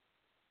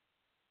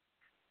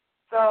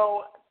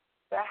 So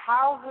the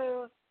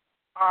houses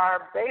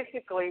are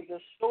basically the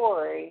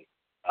story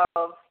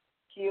of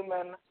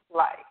human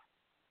life.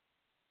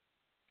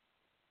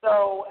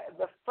 So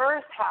the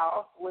first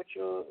house, which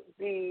will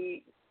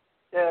be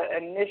the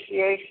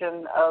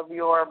initiation of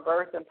your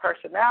birth and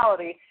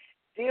personality,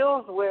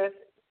 deals with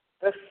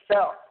the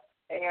self.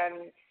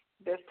 And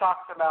this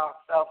talks about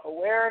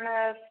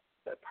self-awareness,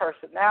 the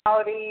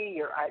personality,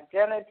 your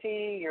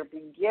identity, your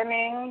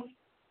beginnings,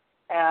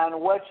 and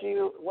what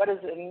is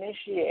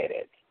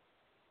initiated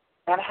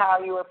and how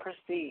you are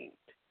perceived.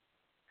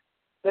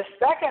 The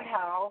second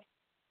house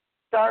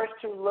starts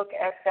to look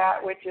at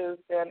that which is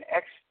then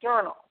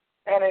external.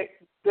 And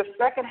the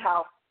second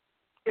house,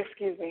 is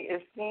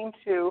seen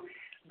to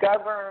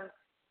govern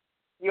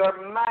your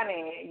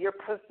money, your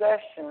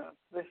possessions,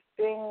 the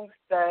things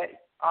that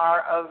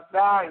are of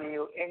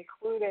value,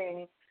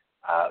 including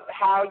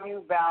how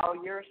you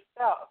value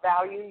yourself.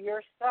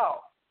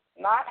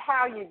 Not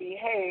how you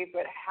behave,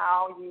 but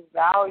how you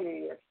value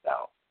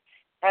yourself.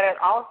 And it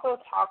also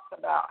talks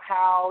about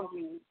how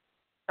you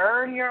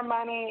earn your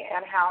money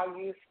and how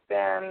you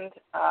spend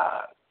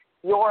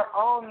your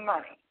own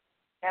money,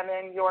 and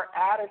then your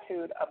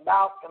attitude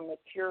about the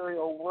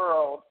material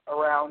world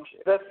around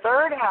you. The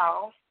third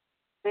house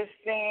is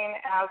seen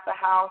as the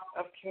house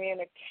of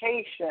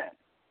communication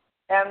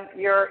and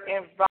your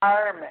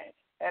environment,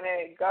 and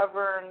it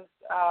governs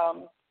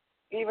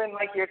even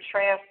like your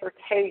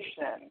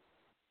transportation.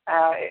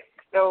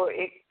 So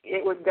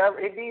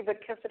it'd be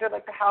considered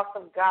like the house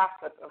of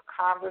gossip, of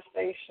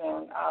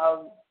conversation,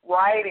 of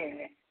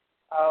writing,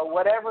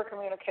 whatever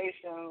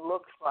communication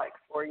looks like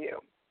for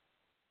you.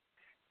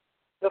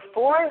 The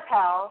fourth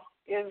house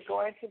is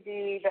going to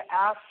be the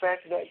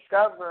aspect that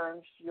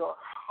governs your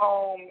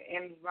home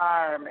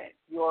environment,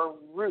 your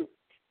root.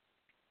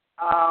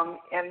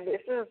 And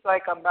this is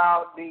like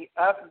about the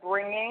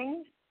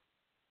upbringing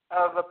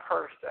of a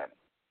person.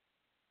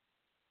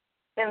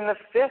 In the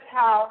fifth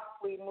house,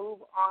 we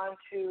move on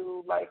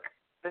to like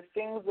the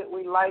things that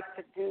we like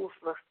to do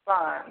for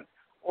fun,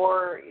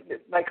 or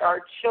like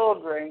our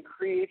children,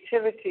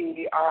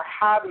 creativity, our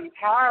hobbies.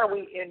 How are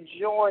we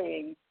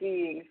enjoying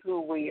being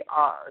who we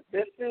are?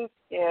 This is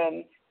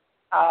in,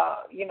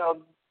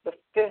 the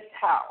fifth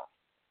house.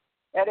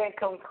 That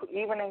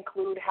even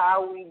include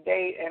how we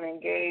date and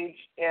engage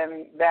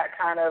in that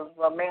kind of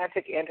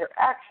romantic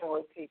interaction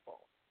with people.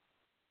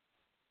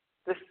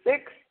 The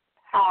sixth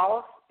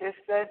house is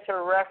said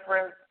to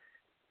reference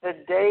the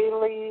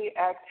daily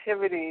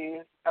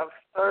activities of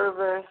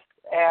service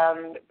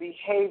and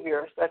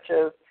behavior, such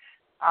as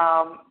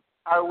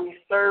are we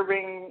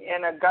serving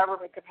in a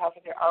government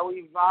capacity? Are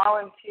we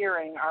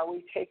volunteering? Are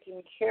we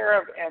taking care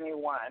of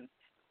anyone?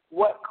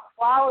 What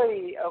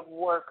quality of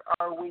work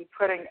are we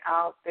putting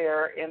out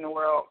there in the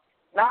world?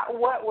 Not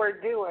what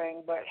we're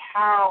doing, but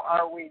how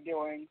are we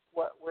doing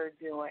what we're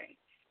doing?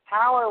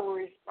 How are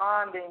we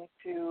responding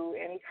to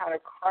any kind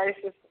of crisis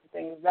and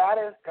things? That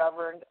is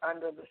governed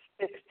under the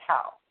sixth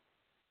house.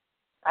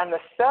 And the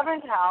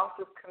seventh house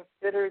is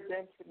considered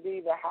then to be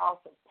the house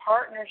of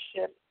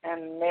partnership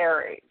and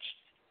marriage.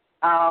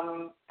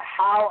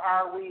 How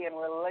are we in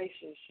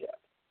relationships?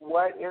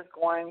 What is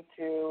going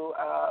to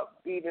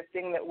be the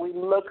thing that we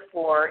look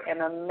for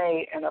in a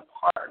mate and a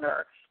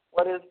partner?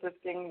 What is the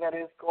thing that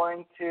is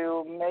going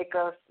to make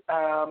us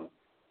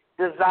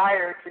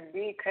desire to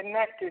be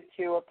connected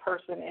to a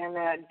person in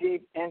that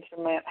deep,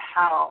 intimate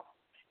house?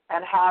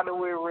 And how do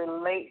we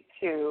relate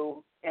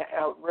to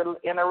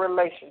in a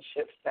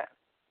relationship sense,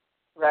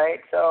 right?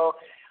 So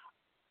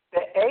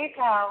the eighth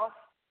house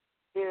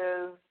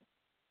is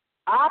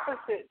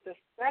opposite the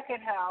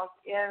second house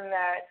in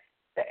that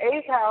the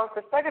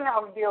second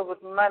house deals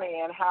with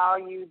money and how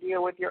you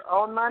deal with your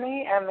own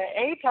money, and the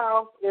eighth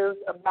house is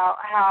about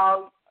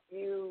how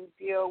you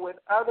deal with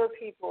other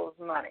people's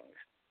money.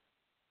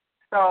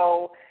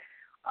 So,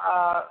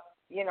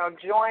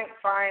 joint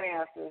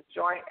finances,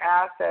 joint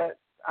assets,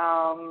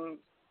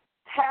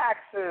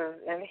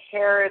 taxes,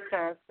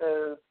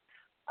 inheritances.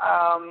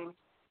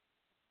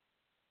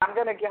 I'm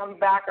going to come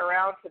back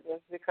around to this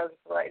because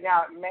right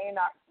now it may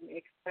not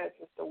make sense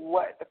as to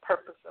what the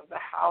purpose of the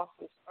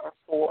houses are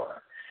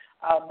for.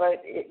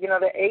 But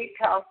the eighth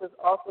house is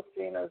also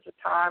seen as a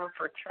time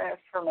for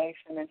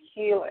transformation and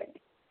healing.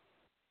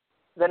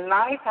 The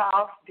ninth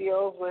house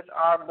deals with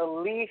our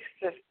belief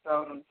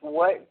systems.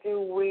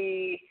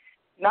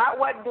 Not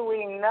what do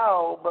we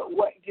know, but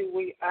what do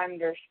we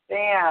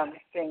understand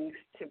things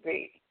to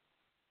be?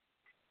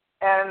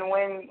 And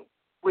when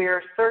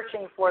we're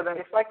searching for them,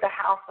 it's like the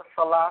house of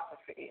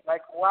philosophy.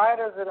 Like, why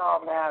does it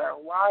all matter?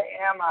 Why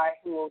am I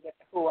who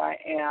I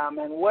am?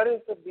 And what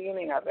is the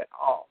meaning of it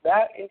all?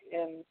 That is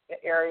in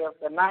the area of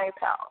the ninth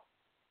house.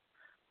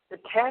 The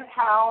 10th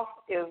house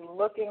is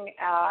looking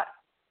at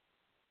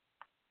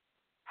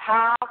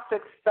how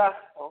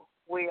successful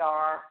we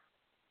are,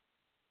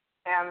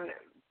 and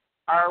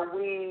are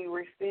we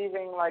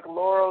receiving like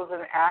laurels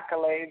and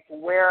accolades?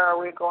 Where are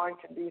we going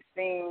to be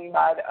seen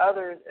by the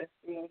others as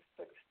being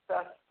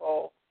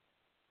successful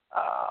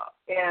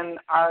in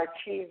our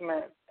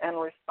achievements and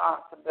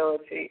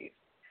responsibilities?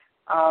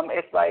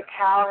 It's like,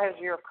 how has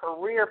your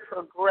career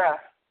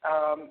progressed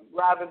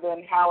rather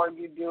than how are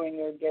you doing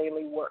your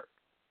daily work?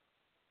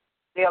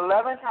 The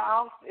 11th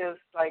house is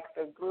like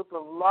the group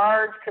of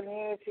large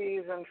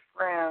communities and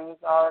friends,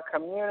 our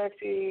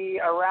community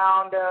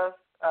around us,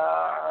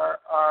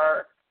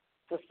 our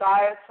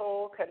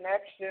societal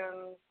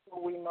connections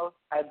who we most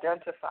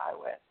identify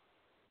with.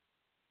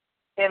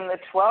 In the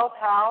 12th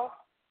house,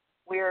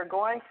 we are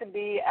going to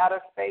be at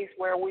a space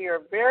where we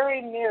are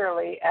very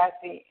nearly at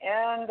the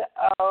end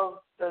of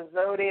the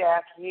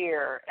zodiac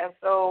year. And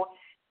so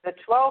The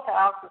 12th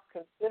house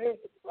is considered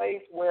the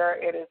place where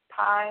it is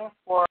time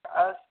for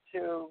us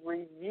to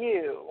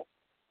review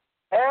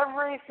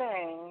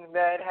everything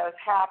that has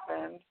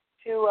happened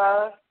to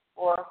us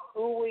or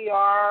who we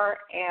are,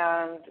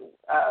 and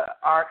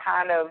our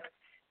kind of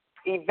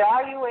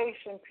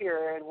evaluation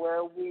period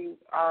where we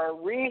are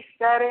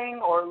resetting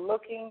or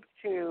looking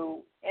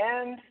to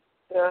end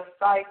the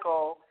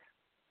cycle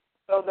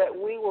so that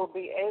we will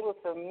be able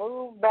to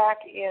move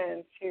back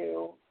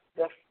into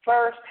the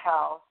first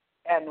house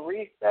and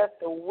reset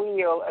the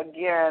wheel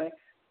again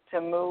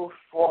to move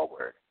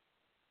forward.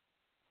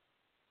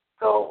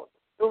 So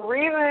the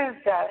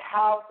reason that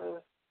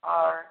houses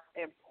are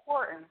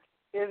important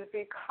is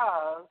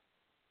because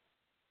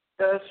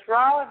the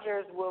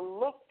astrologers will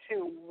look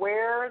to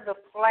where the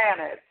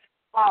planets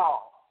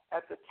fall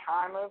at the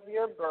time of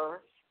your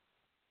birth,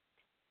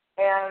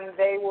 and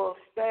they will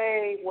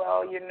say,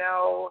 well,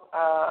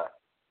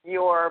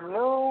 your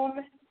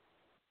moon,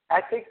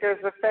 I think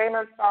there's a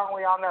famous song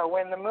we all know,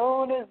 when the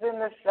moon is in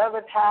the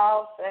 7th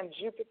house and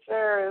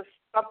Jupiter is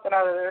something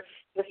other,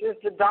 this is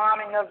the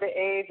dawning of the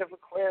age of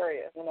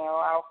Aquarius.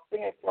 I'll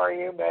sing it for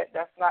you, but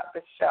that's not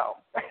the show.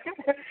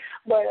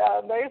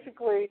 But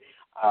basically,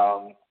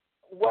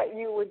 what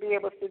you would be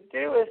able to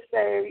do is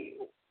say,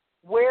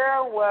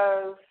 what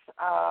was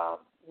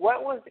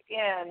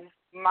in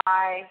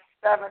my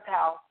 7th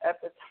house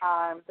at the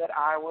time that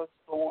I was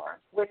born?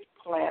 Which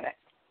planet?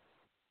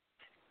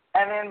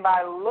 And then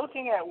by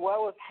looking at what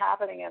was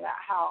happening in that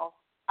house,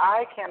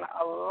 I can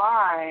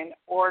align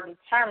or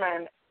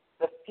determine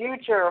the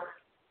future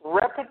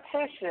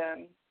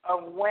repetition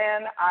of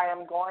when I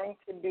am going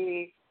to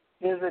be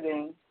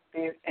visiting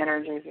these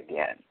energies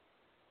again.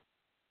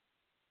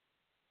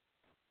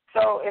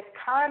 So it's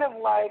kind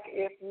of like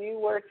if you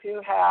were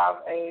to have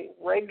a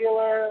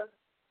regular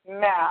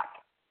map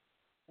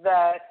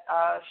that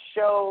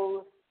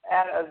shows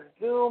at a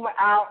zoom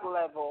out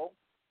level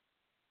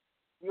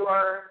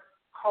your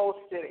whole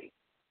city.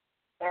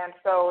 And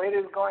so it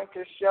is going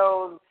to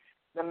show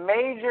the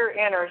major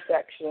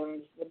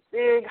intersections, the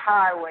big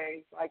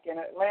highways, like in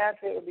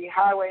Atlanta it would be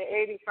Highway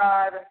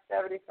 85 and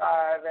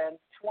 75 and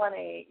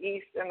 20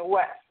 east and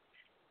west.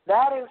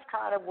 That is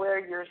kind of where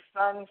your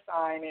sun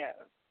sign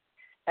is.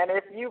 And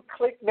if you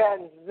click that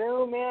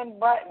zoom in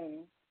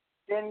button,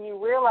 then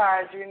you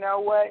realize,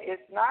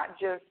 it's not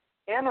just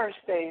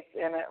interstates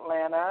in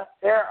Atlanta.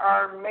 There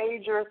are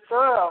major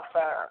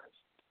thoroughfares.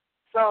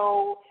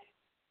 So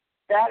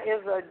that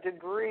is a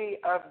degree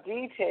of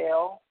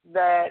detail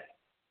that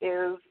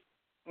is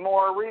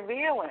more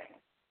revealing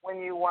when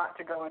you want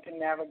to go into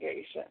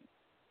navigation.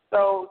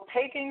 So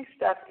taking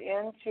steps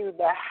into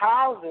the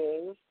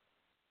houses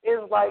is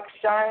like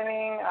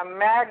shining a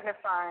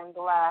magnifying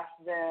glass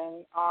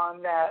then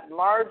on that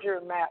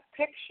larger map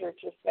picture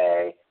to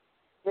say,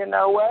 you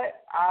know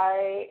what,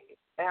 I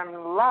am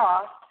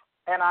lost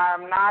and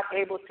I'm not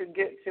able to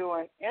get to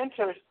an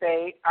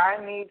interstate. I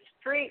need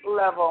street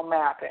level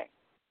mapping.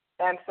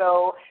 And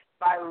so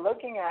by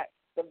looking at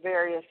the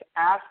various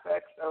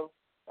aspects of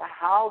the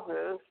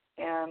houses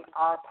in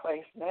our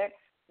placement,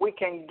 we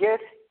can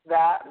get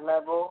that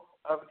level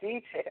of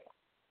detail.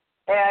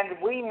 And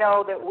we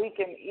know that we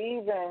can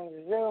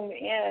even zoom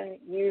in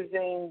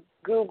using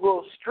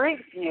Google Street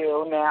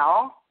View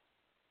now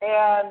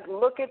and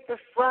look at the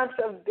fronts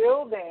of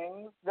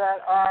buildings that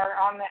are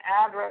on the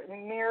address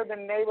near the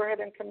neighborhood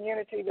and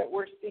community that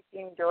we're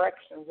seeking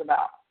directions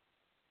about.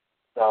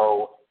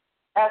 So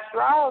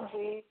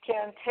astrology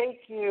can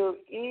take you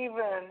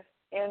even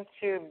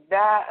into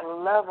that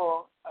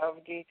level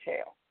of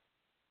detail.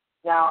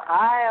 Now,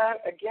 I,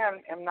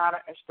 again, am not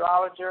an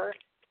astrologer.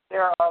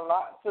 There are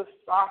lots of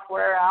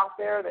software out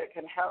there that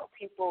can help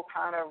people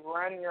kind of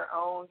run your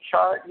own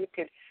chart. You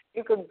could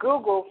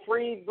Google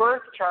free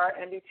birth chart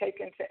and be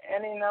taken to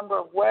any number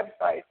of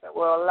websites that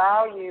will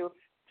allow you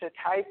to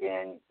type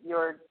in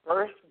your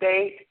birth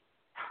date,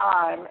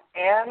 time,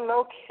 and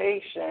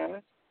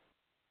location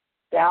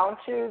down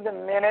to the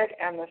minute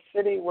and the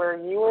city where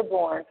you were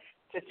born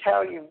to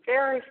tell you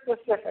very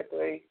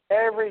specifically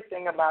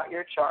everything about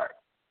your chart.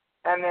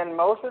 And then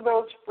most of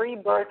those free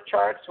birth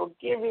charts will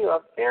give you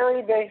a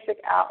very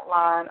basic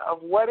outline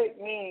of what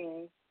it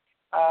means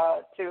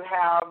to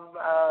have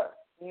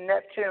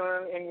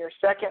Neptune in your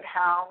 2nd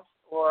house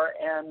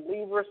and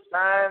Libra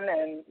sun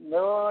and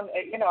moon.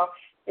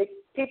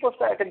 People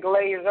start to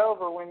glaze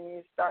over when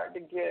you start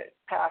to get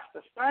past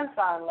the sun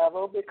sign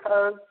level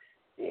because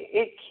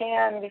it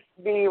can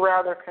be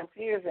rather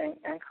confusing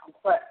and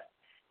complex.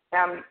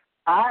 And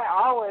I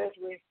always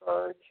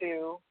refer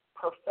to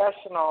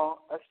professional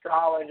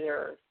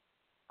astrologers.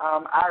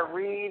 I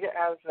read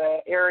as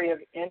an area of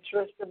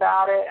interest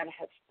about it and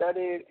have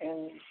studied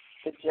in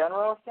the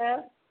general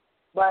sense.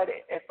 But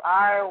if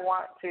I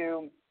want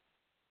to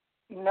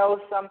know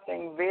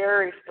something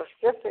very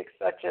specific,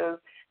 such as,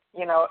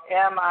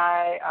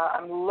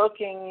 I'm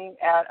looking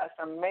at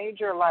some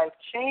major life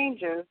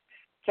changes,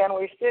 can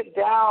we sit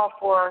down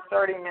for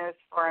 30 minutes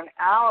for an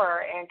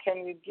hour, and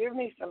can you give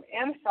me some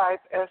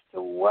insights as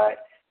to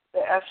what the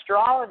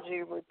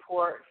astrology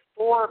report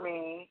for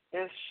me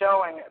is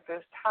showing at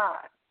this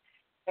time?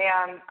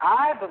 And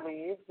I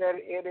believe that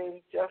it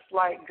is just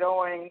like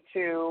going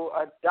to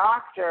a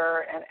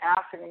doctor and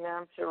asking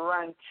them to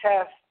run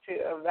tests to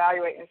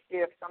evaluate and see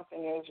if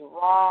something is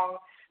wrong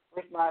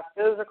with my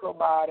physical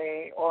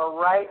body or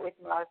right with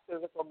my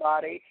physical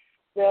body.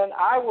 Then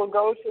I will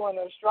go to an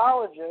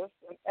astrologist,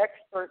 an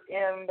expert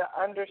in the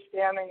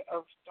understanding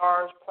of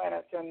stars,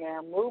 planets, and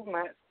their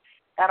movements,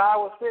 and I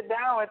will sit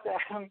down with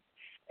them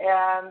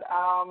and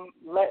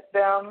let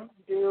them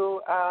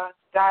do a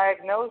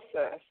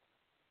diagnosis.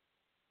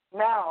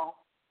 Now,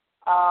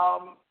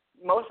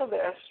 most of the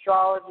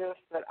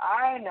astrologists that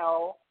I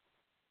know,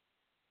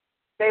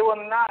 they will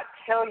not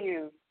tell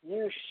you,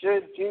 you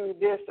should do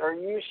this or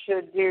you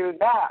should do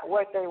that.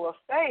 What they will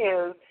say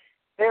is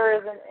there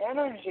is an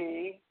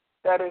energy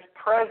that is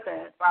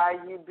present by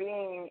you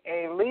being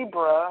a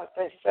Libra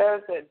that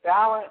says that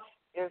balance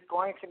is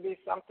going to be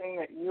something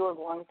that you are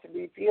going to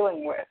be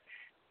dealing with.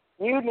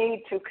 You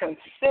need to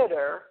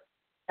consider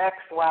X,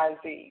 Y,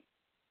 Z.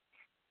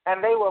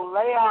 And they will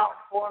lay out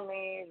for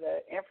me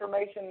the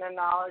information and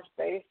knowledge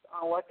based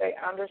on what they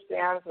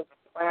understand of the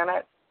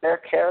planet, their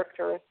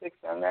characteristics,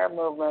 and their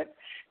movement.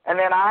 And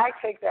then I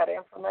take that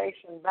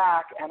information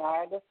back and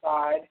I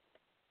decide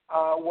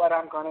what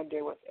I'm going to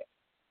do with it.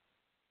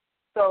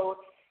 So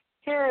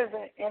here is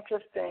an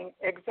interesting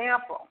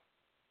example.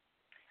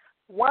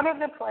 One of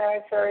the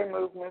planetary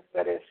movements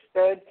that is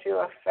said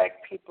to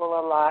affect people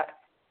a lot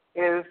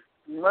is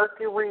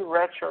Mercury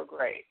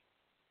retrograde.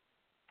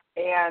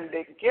 And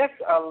it gets,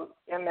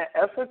 in the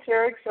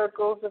esoteric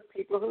circles of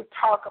people who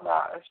talk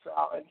about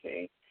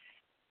astrology,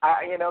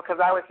 because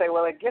I would say,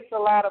 well, it gets a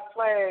lot of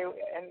play,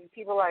 and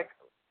people are like,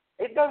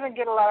 it doesn't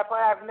get a lot of play.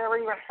 I've never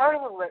even heard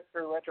of a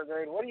Mercury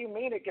retrograde. What do you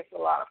mean it gets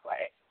a lot of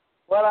play?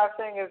 What I'm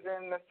saying is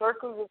in the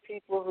circles of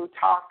people who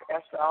talk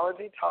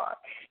astrology talk,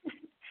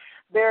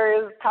 there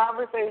is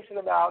conversation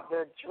about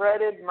the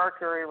dreaded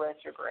Mercury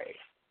retrograde.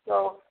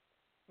 So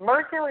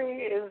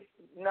Mercury is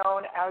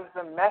known as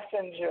the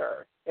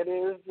messenger. It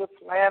is the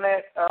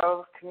planet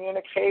of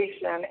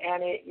communication,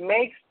 and it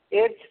makes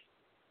its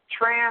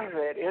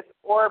transit, its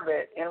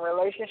orbit in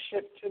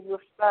relationship to the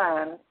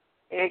sun.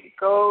 It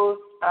goes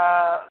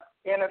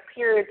in a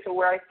period to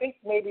where I think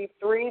maybe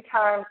 3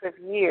 times a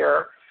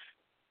year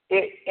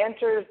it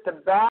enters the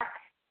back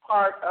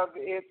part of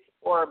its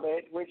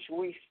orbit, which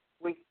we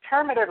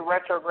term it a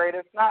retrograde.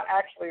 It's not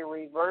actually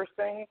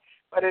reversing,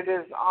 but it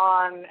is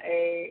on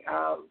a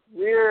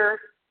rear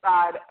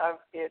side of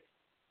its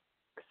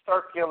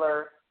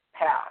circular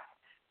path,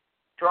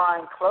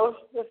 drawing close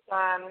to the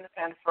sun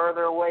and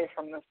further away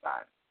from the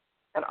sun.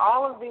 And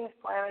all of these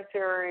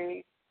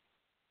planetary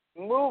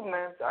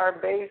movements are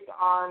based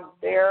on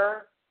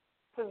their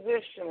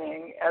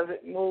positioning as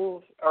it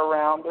moves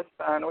around the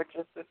sun, which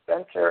is the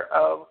center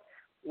of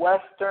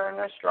Western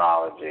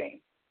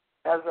astrology,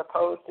 as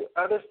opposed to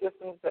other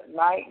systems that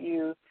might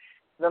use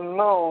the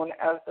moon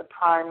as the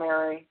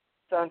primary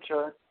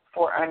center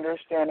for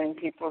understanding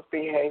people's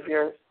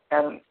behaviors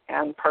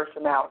and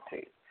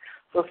personalities.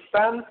 So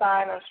sun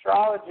sign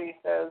astrology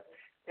says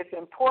it's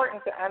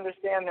important to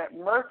understand that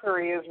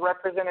Mercury is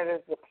represented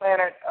as the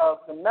planet of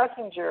the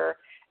messenger,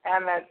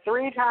 and that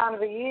 3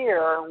 times a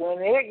year,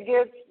 when it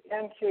gets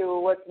into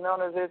what's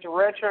known as its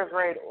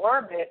retrograde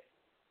orbit,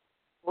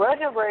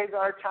 retrogrades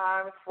are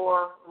times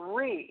for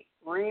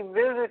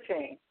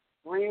revisiting,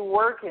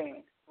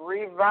 reworking,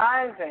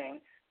 revising,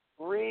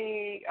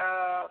 repurposing.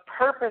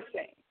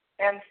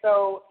 And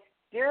so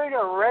during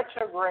a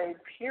retrograde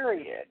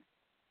period,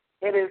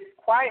 it is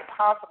quite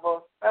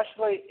possible,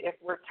 especially if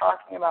we're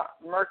talking about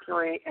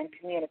Mercury and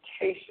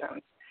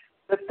communications,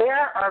 that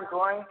there are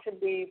going to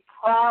be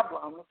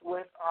problems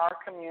with our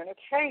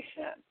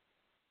communication.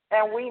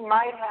 And we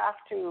might have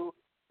to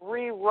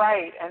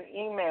rewrite an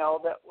email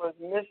that was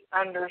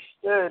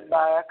misunderstood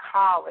by a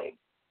colleague.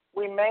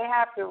 We may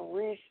have to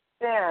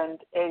resend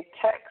a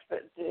text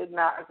that did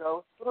not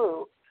go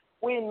through.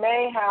 We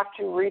may have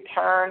to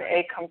return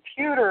a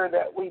computer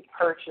that we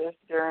purchased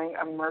during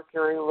a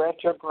Mercury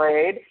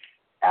retrograde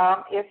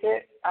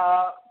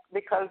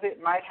because it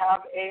might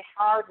have a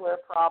hardware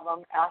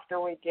problem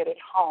after we get it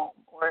home,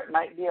 or it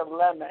might be a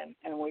lemon,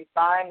 and we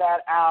find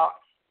that out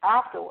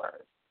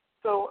afterwards.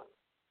 So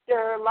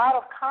there are a lot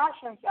of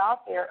cautions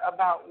out there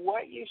about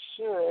what you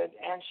should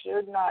and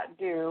should not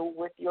do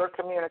with your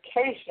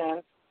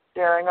communication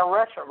during a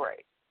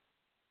retrograde.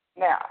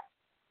 Now,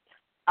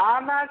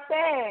 I'm not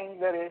saying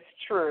that it's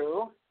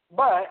true,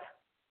 but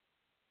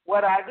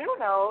what I do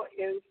know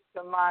is,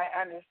 to my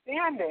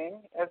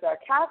understanding, as I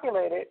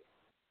calculated,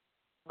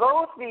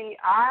 both the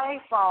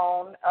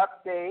iPhone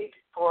update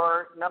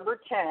for number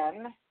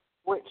 10,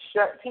 which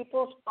shut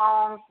people's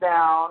phones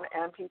down,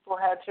 and people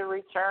had to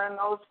return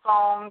those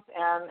phones,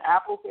 and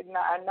Apple could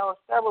not. I know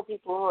several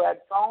people who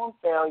had phone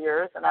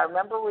failures, and I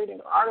remember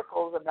reading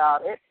articles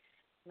about it,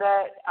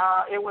 that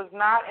it was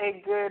not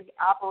a good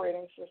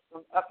operating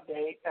system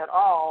update at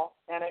all,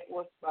 and it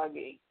was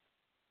buggy,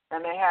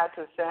 and they had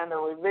to send a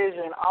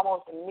revision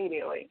almost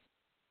immediately.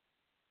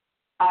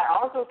 I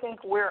also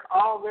think we're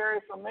all very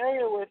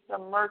familiar with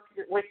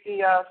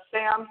the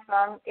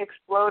Samsung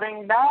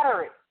exploding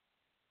battery.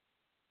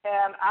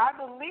 And I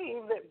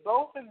believe that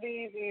both of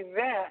these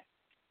events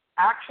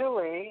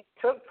actually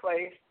took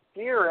place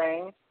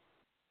during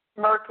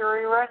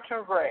Mercury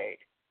retrograde.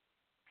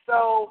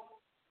 So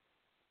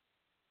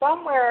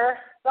somewhere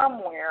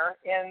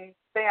in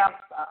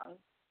Samsung,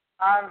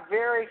 I'm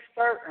very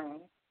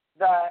certain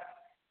that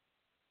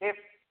if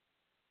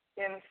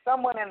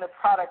someone in the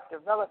product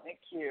development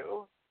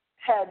queue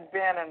had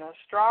been an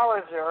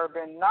astrologer or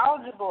been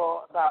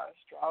knowledgeable about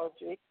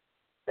astrology,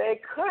 they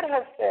could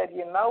have said,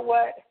 you know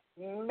what,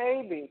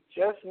 maybe,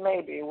 just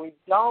maybe, we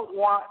don't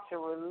want to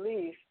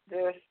release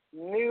this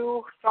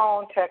new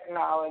phone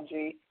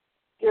technology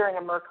during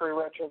a Mercury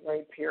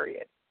retrograde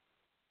period.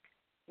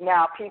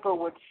 Now, people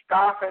would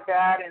scoff at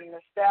that in the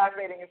staff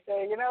meeting and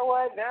say, you know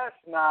what, that's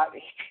not,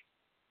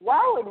 why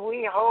would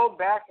we hold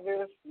back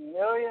this $1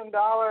 million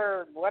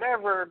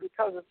whatever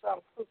because of some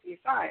kooky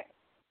science?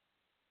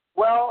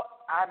 Well,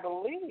 I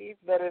believe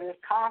that it is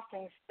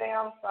costing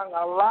Samsung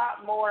a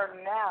lot more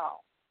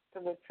now, to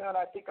the tune,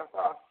 I think, of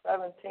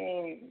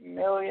 17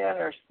 million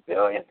or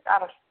billion,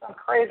 out of some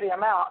crazy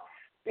amount,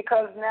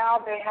 because now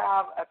they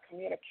have a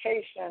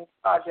communications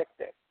project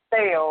that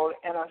failed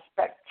in a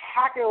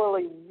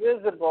spectacularly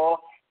visible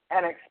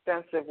and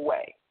expensive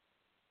way.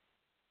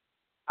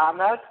 I'm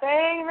not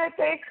saying that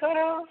they should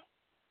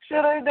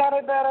have done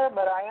it better,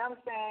 but I am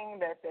saying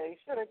that they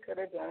could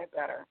have done it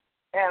better.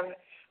 And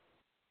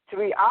to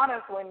be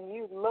honest, when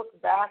you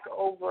look back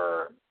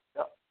over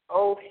the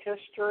old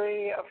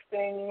history of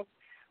things,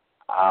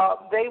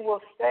 they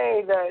will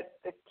say that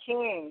the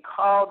king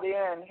called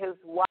in his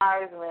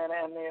wise men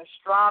and the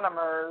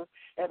astronomers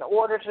in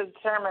order to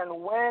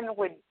determine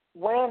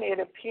when it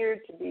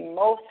appeared to be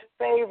most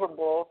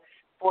favorable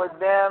for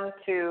them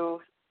to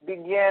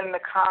begin the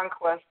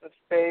conquest of,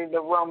 say, the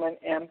Roman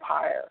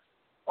Empire,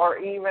 or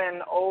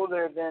even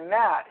older than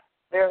that.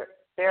 There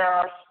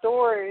are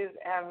stories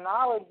and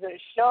knowledge that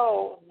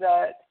show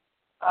that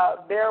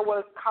there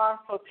was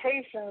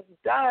consultations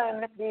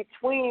done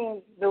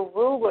between the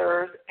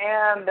rulers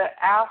and the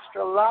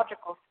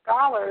astrological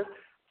scholars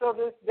so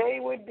that they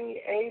would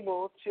be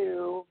able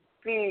to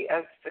be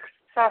as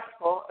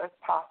successful as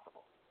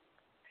possible.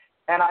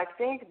 And I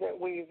think that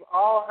we've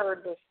all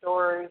heard the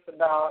stories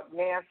about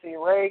Nancy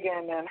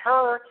Reagan and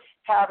her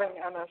having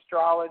an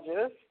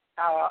astrologist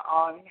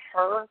on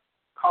her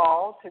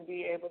call to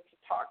be able to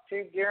talk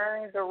to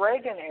during the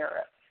Reagan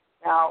era.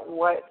 Now,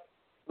 what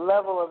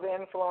level of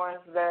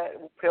influence that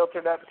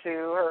filtered up to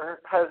her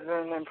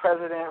husband and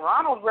President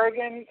Ronald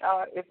Reagan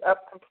is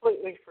up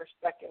completely for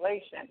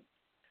speculation.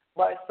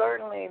 But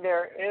certainly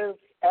there is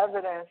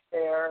evidence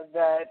there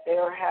that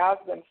there has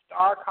been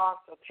star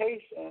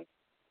consultation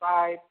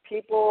by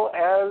people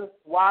as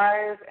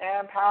wise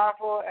and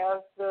powerful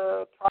as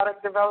the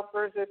product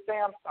developers at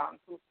Samsung,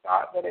 who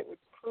thought that it was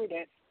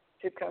prudent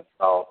to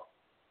consult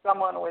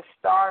someone with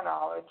star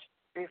knowledge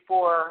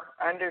before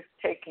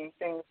undertaking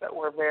things that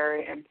were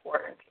very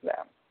important to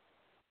them.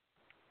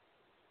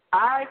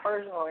 I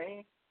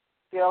personally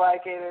feel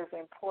like it is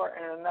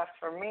important enough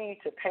for me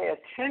to pay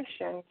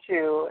attention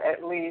to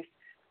at least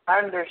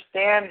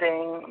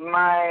understanding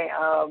my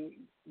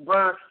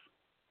birth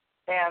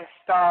and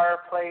star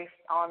place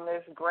on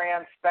this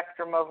grand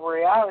spectrum of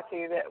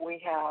reality that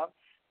we have,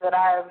 that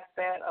I have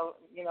spent,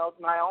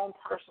 my own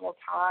personal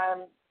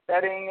time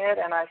studying it,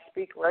 and I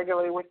speak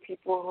regularly with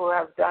people who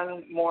have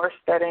done more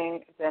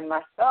studying than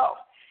myself.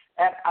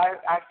 And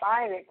I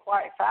find it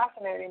quite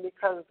fascinating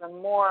because the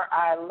more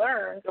I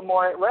learn, the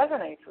more it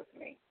resonates with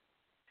me.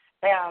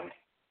 And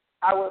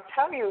I will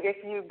tell you, if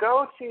you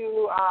go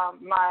to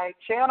my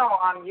channel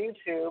on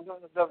YouTube,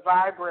 the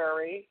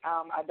Viberarian,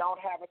 I don't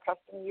have a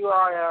custom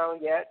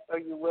URL yet, so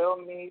you will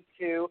need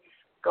to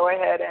go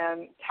ahead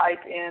and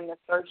type in the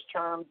search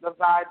term, the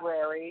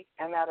Viberarian,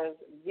 and that is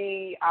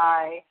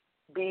Viberary.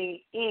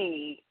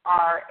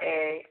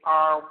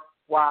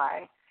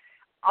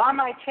 On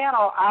my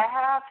channel, I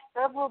have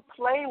several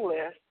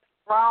playlists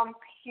from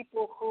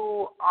people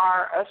who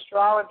are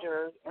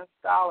astrologers and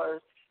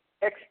scholars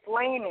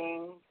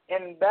explaining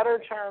in better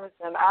terms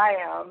than I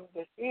am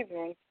this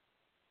evening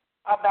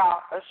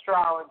about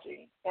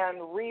astrology,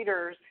 and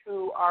readers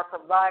who are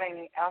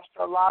providing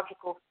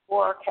astrological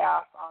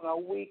forecasts on a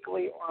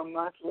weekly or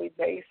monthly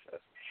basis.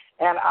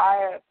 And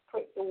I have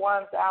put the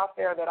ones out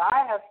there that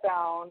I have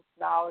found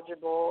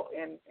knowledgeable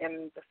in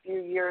the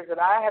few years that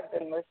I have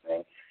been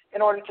listening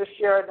in order to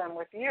share them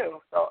with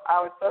you. So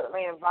I would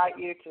certainly invite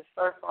you to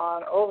surf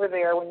on over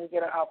there when you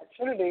get an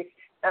opportunity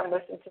and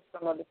listen to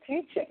some of the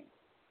teaching.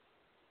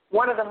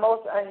 One of the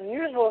most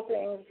unusual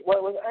things,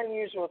 what was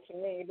unusual to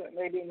me, but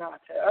maybe not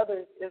to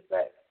others, is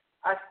that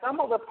I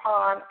stumbled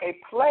upon a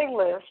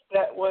playlist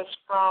that was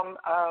from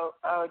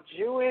a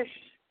Jewish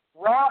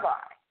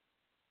rabbi.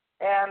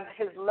 And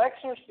his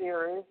lecture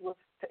series was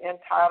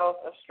entitled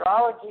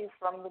Astrology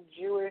from the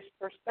Jewish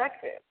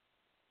Perspective.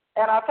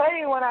 And I'll tell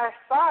you, when I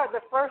saw it,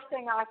 the first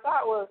thing I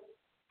thought was,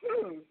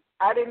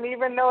 I didn't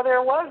even know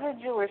there was a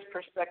Jewish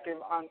perspective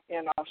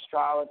in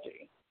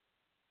astrology.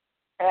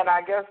 And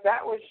I guess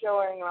that was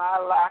showing my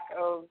lack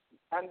of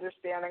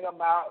understanding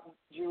about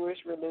Jewish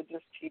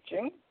religious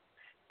teaching.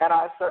 And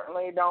I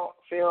certainly don't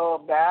feel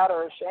bad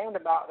or ashamed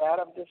about that.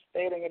 I'm just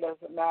stating it as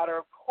a matter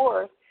of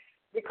course,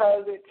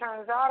 because it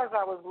turns out as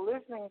I was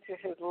listening to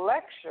his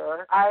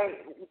lecture,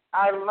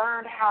 I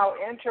learned how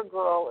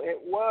integral it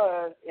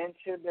was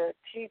into the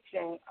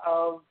teaching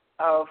of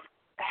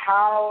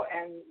how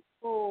and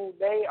who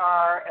they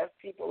are as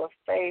people of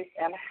faith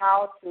and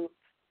how to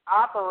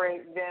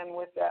operate then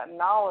with that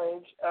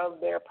knowledge of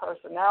their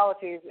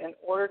personalities in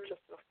order to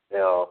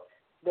fulfill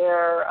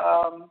their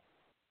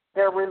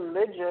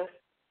religious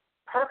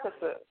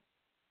purposes.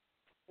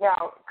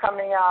 Now,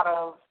 coming out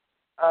of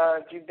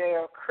a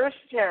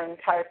Judeo-Christian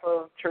type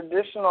of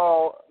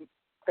traditional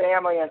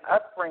family and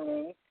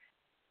upbringing,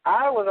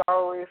 I was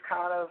always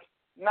kind of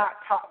not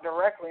taught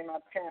directly. My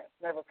parents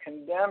never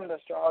condemned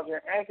astrology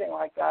or anything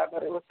like that,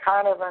 but it was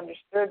kind of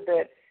understood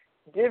that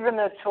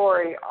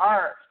divinatory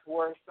arts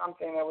were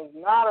something that was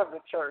not of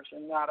the church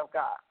and not of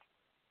God.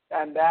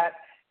 And that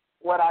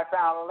what I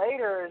found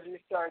later as you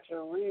start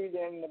to read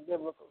in the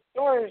biblical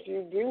stories,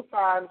 you do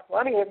find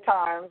plenty of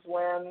times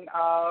when,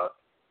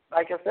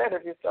 like I said,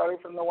 if you're starting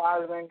from the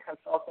wise men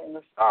consulting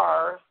the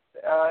stars,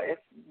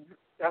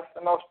 that's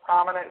the most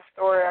prominent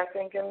story, I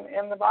think,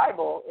 in the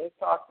Bible. It's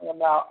talking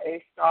about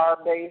a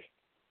star-based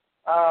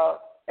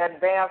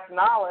advanced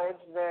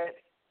knowledge that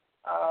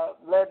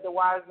led the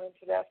wise men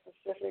to that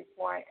specific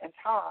point in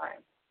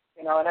time.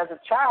 You know, and as a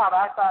child,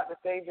 I thought that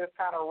they just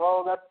kind of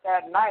rolled up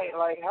that night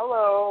like,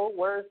 hello,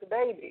 where's the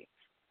baby?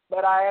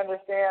 But I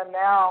understand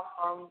now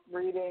from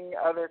reading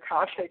other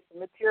context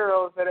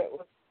materials that it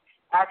was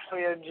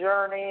actually a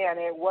journey, and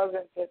it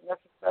wasn't that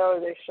necessarily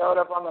they showed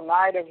up on the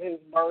night of his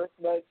birth,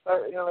 but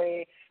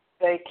certainly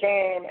they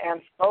came and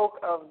spoke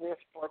of this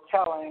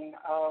foretelling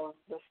of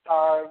the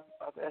star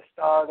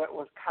that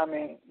was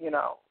coming,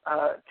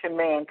 to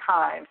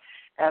mankind.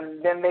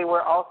 And then they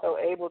were also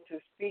able to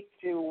speak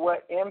to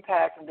what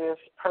impact this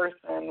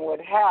person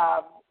would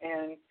have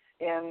in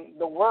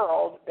the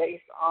world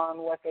based on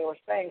what they were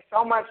saying,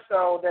 so much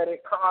so that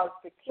it caused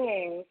the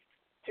kings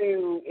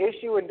to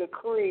issue a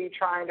decree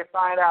trying to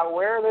find out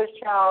where this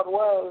child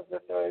was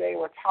that they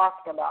were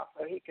talking about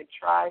so he could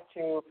try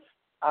to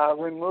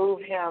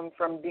remove him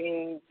from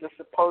being the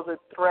supposed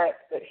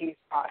threat that he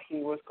thought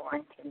he was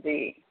going to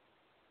be.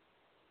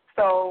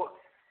 So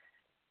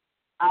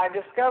I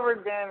discovered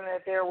then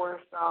that there were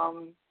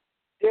some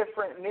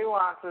different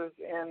nuances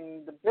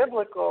in the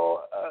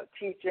biblical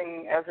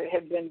teaching as it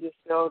had been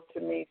distilled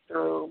to me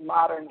through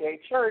modern-day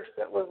church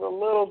that was a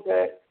little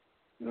bit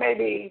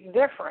maybe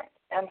different.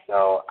 And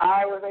so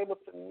I was able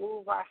to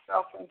move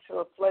myself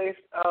into a place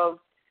of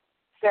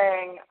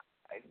saying,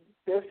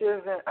 this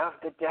isn't of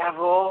the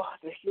devil.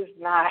 This is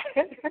not,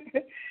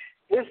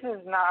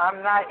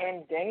 I'm not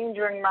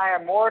endangering my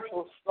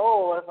immortal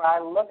soul if I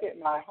look at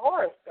my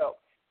horoscope.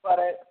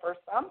 But for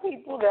some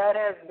people, that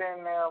has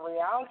been their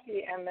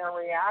reality and their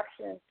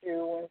reaction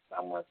to when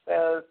someone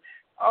says,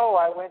 oh,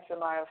 I went to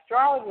my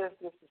astrologist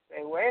just to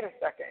say, wait a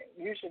second,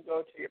 you should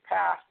go to your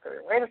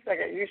pastor. Wait a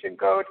second, you should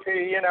go to,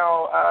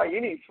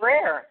 you need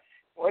prayer.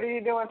 What are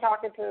you doing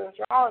talking to the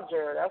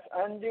astrologer? That's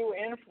undue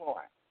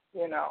influence,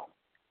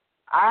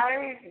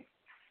 I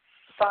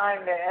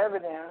find the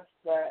evidence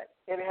that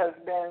it has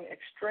been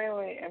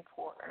extremely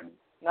important,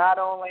 not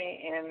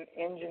only in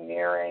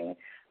engineering,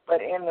 but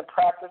in the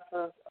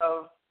practices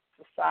of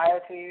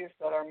societies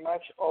that are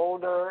much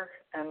older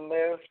and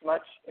live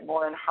much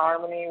more in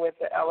harmony with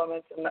the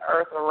elements in the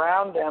earth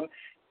around them.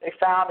 They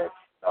found it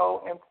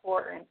so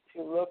important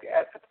to look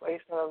at the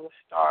placement of the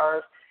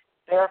stars.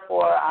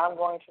 Therefore, I'm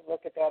going to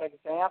look at that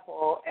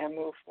example and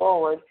move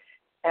forward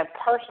and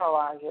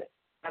personalize it.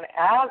 And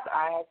as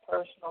I have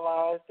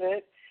personalized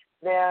it,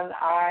 then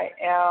I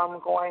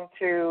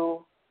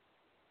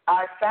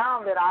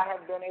found that I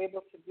have been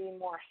able to be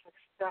more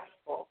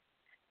successful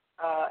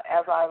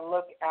as I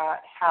look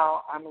at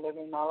how I'm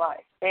living my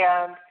life.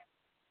 And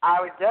I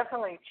would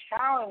definitely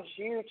challenge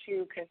you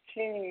to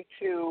continue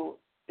to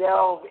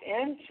delve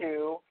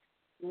into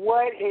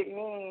what it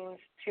means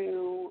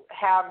to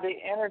have the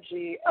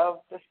energy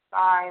of the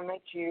sign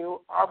that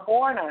you are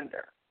born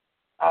under.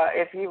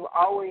 If you've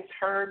always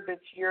heard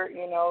that you're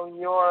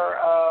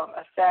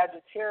a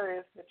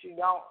Sagittarius, but you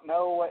don't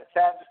know what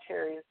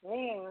Sagittarius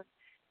means,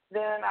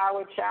 then I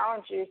would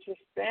challenge you to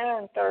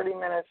spend 30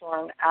 minutes or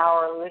an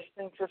hour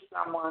listening to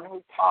someone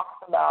who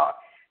talks about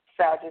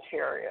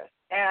Sagittarius.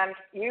 And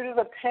use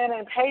a pen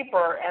and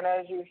paper, and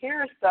as you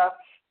hear stuff,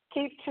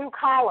 keep 2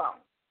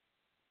 columns.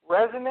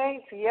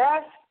 Resonates,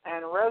 yes,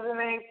 and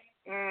resonates,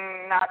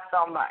 not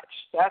so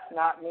much. That's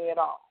not me at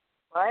all,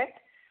 right?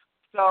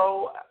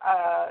 So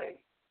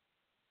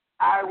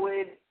I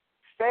would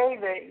say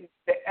that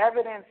the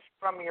evidence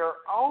from your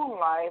own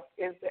life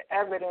is the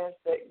evidence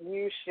that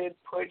you should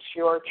put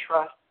your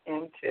trust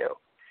into.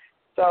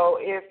 So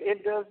if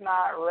it does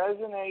not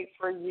resonate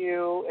for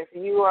you, if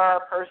you are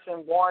a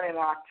person born in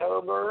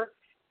October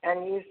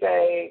and you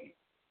say,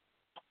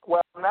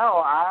 well,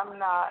 no, I'm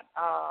not,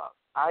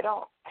 I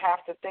don't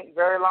have to think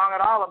very long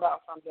at all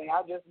about something.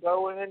 I just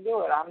go in and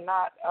do it. I'm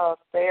not a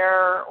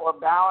fair or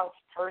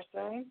balanced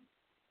person.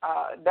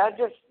 that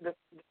just, the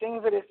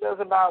things that it says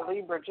about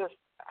Libra, just,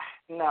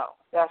 no,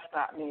 that's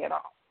not me at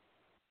all.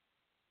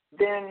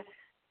 Then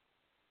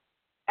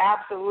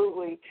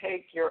absolutely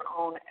take your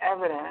own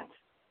evidence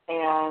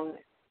and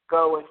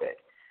go with it.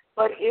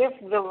 But if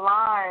the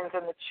lines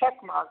and the check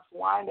marks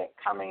wind up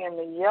coming in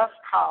the yes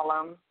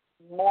column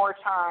more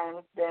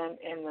times than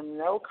in the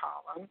no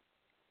column,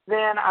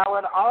 then I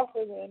would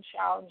also then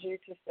challenge you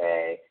to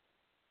say,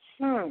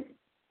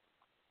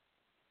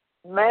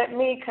 let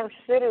me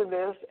consider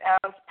this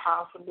as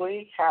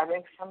possibly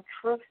having some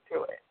truth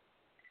to it.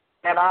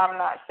 And I'm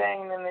not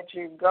saying then that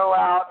you go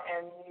out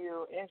and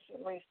you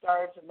instantly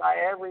start to buy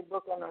every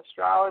book on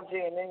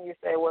astrology and then you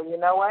say, well, you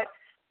know what?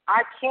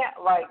 I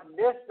can't like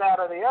this, that,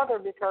 or the other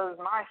because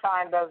my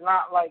sign does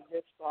not like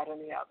this, that, and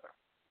the other,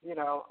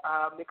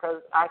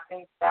 because I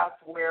think that's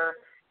where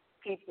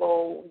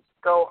people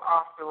go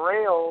off the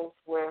rails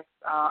with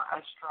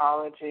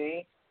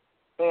astrology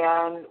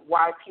and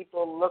why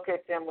people look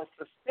at them with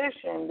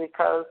suspicion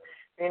because,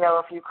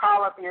 if you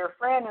call up your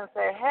friend and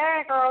say,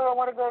 hey, girl, I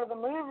want to go to the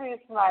movies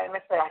tonight, and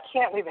they say, I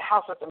can't leave the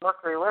house with the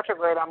Mercury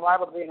retrograde, I'm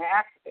liable to be in an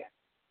accident.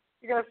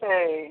 You're going to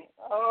say,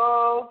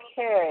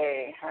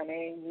 okay,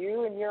 honey,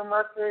 you and your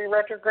Mercury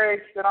retrograde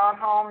sit on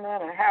home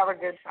then and have a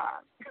good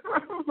time,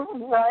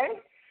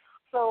 right?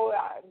 So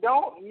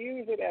don't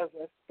use it as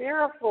a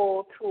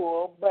fearful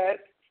tool, but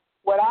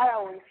what I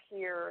always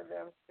hear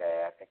them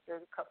say, I think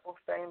there's a couple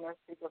famous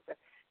people say,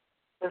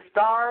 the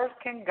stars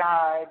can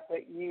guide,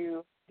 but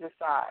you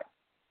decide.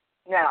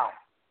 Now,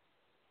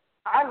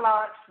 I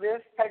launched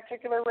this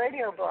particular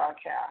radio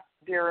broadcast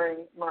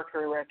during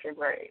Mercury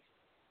retrograde.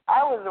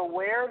 I was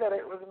aware that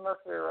it was a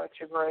Mercury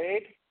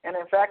retrograde, and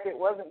in fact, it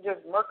wasn't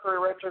just Mercury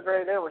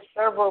retrograde. There were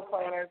several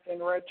planets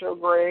in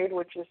retrograde,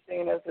 which is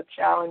seen as a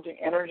challenging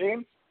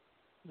energy.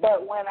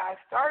 But when I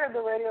started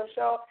the radio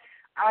show,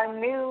 I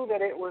knew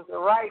that it was the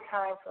right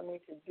time for me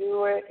to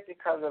do it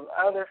because of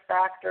other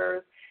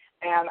factors,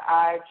 and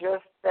I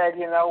just said,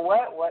 you know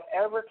what,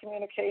 whatever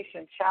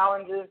communication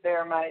challenges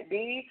there might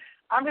be,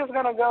 I'm just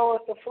going to go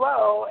with the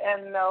flow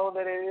and know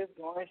that it is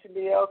going to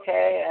be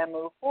okay and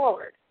move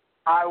forward.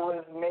 I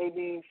was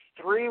maybe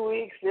 3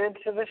 weeks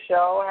into the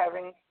show,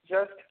 having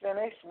just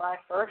finished my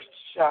first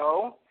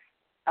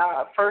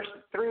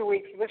 3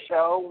 weeks of the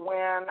show,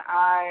 when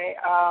I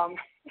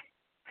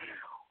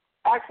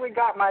actually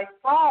got my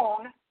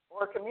phone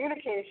or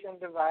communication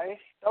device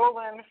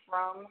stolen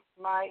from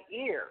my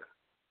ear.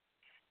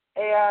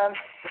 And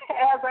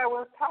as I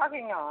was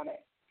talking on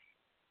it.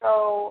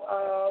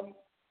 So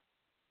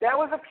that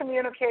was a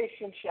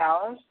communication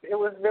challenge. It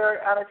was very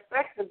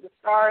unexpected. The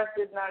stars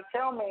did not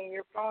tell me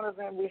your phone is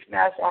going to be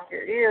snatched off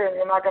your ear and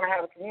you're not going to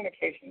have a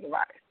communication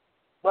device.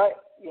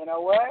 But you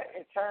know what?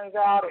 It turns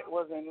out it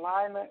was in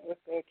alignment with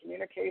the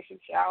communication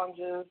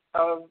challenges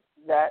of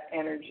that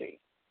energy.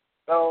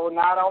 So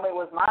not only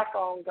was my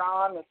phone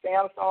gone, the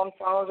Samsung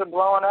phones are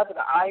blowing up, the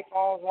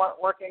iPhones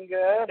weren't working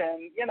good,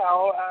 and,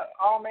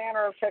 all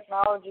manner of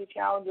technology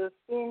challenges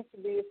seem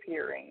to be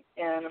appearing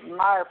in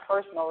my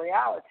personal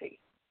reality.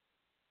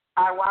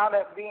 I wound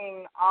up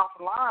being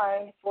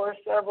offline for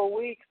several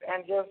weeks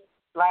and just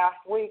last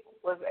week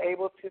was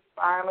able to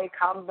finally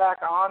come back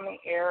on the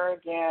air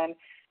again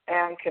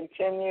and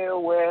continue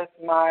with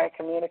my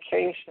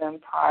communication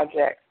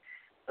project.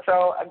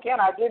 So, again,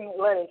 I didn't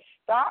let it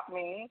stop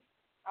me.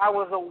 I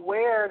was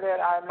aware that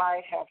I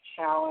might have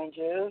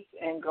challenges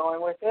in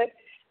going with it,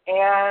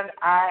 and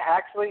I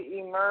actually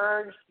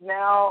emerged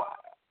now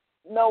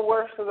no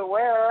worse for the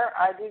wear.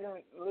 I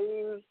didn't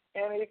lose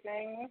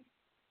anything.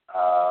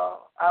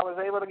 I was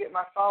able to get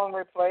my phone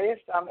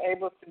replaced. I'm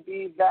able to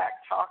be back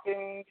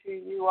talking to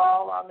you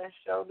all on this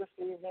show this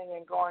evening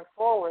and going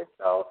forward.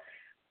 So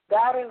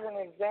that is an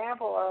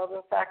example of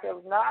the fact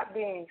of not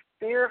being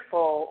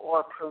fearful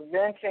or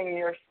preventing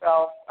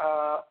yourself.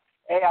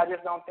 I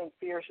just don't think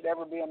fear should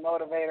ever be a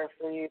motivator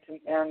for you,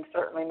 and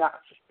certainly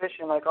not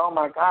suspicion like, oh,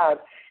 my God,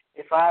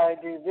 if I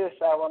do this,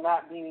 I will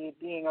not be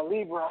being a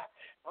Libra.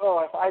 Oh,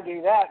 if I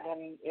do that,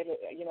 then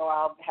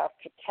I'll have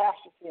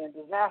catastrophe and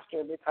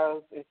disaster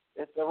because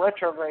it's a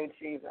retrograde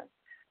season.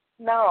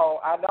 No,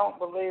 I don't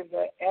believe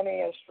that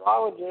any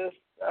astrologist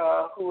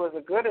who is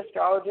a good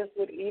astrologist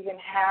would even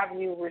have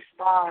you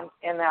respond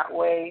in that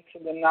way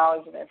to the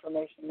knowledge and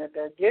information that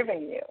they're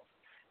giving you.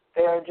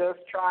 They're just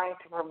trying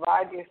to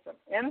provide you some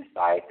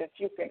insight that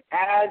you can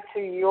add to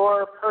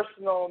your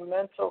personal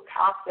mental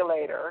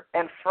calculator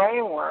and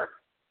framework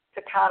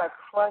to kind of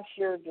crunch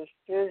your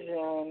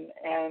decision.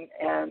 And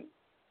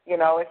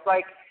it's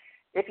like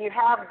if you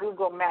have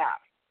Google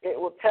Maps, it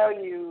will tell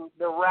you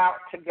the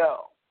route to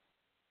go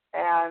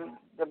and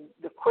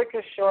the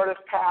quickest,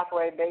 shortest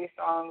pathway based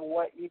on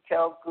what you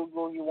tell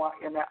Google you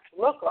want your map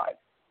to look like.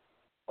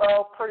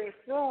 Well, pretty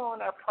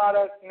soon a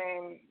product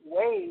named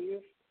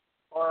Waze,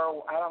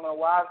 or I don't know,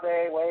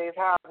 Waze,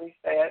 however you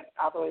say it,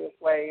 I believe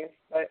it's Waze,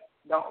 but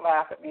don't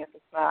laugh at me if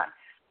it's not.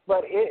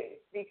 But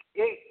it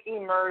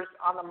emerged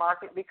on the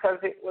market because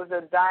it was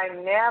a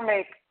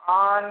dynamic,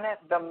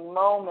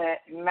 on-the-moment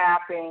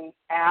mapping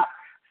app.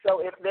 So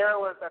if there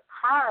was a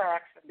car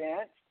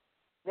accident,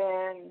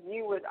 then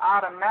you would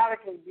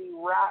automatically be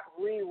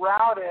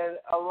rerouted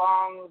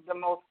along the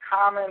most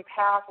common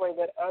pathway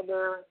that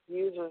other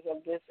users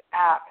of this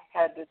app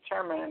had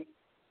determined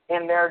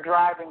in their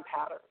driving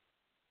patterns.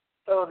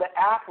 So the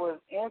app was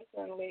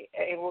instantly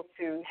able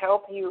to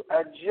help you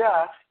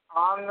adjust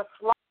on the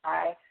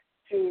fly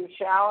to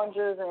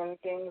challenges and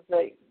things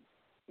that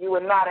you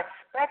would not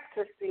expect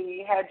to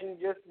see had you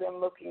just been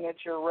looking at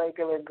your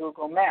regular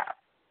Google Maps.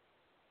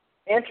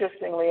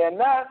 Interestingly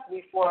enough,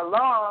 before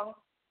long,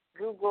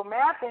 Google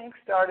Mapping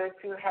started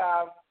to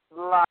have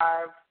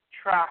live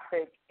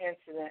traffic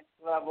incident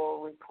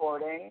level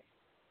reporting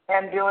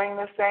and doing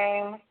the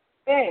same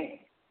thing.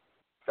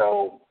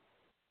 So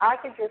I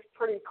think it's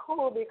pretty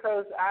cool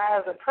because I,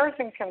 as a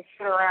person, can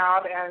sit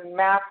around and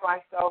map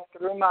myself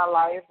through my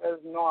life as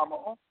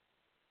normal,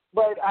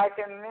 but I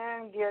can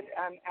then get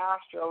an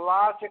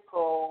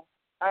astrological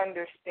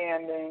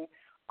understanding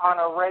on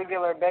a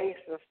regular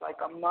basis, like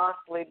a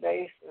monthly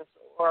basis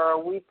or a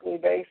weekly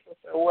basis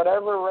or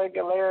whatever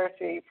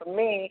regularity. For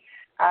me,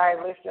 I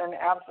listen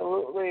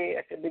absolutely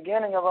at the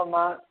beginning of a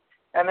month,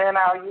 and then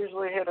I'll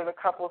usually hit it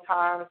a couple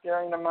times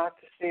during the month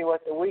to see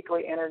what the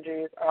weekly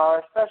energies are,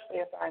 especially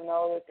if I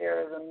know that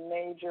there is a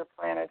major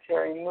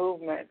planetary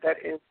movement that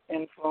is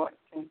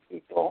influencing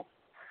people.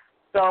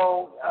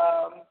 So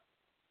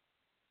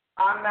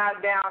I'm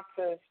not down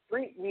to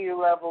street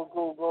view level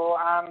Google.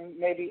 I'm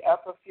maybe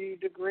up a few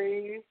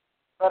degrees,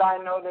 but I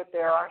know that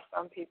there are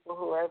some people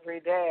who every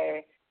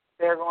day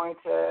they're going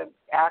to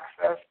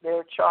access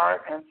their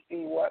chart and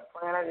see what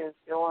planet is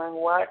doing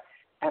what,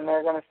 and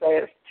they're going to say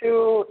it's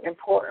too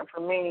important for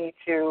me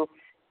to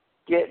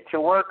get to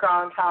work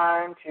on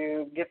time,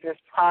 to get this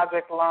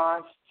project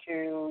launched,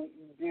 to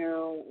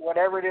do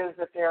whatever it is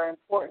that they're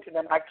important to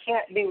them. I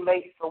can't be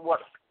late for work,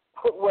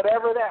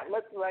 whatever that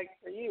looks like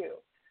for you.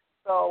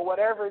 So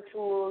whatever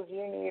tools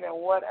you need and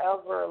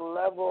whatever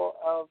level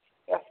of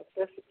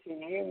specificity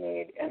you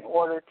need in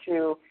order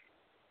to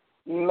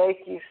make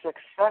you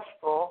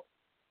successful,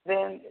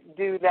 then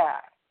do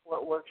that,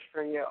 what works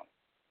for you.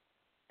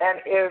 And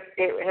if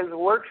it has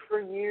worked for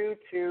you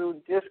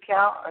to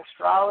discount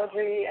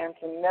astrology and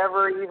to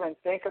never even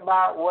think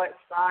about what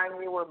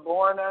sign you were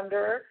born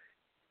under,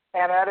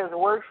 and that has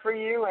worked for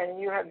you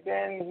and you have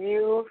been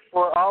you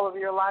for all of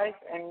your life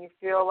and you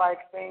feel like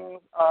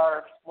things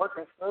are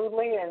working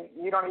smoothly and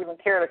you don't even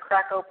care to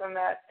crack open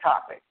that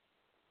topic,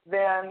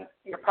 then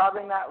you're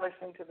probably not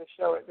listening to the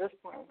show at this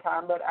point in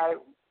time. But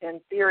in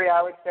theory,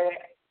 I would say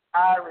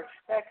I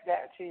respect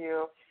that to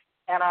you,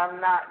 and I'm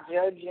not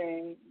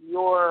judging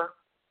your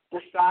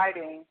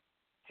deciding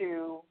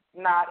to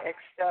not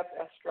accept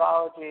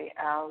astrology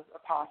as a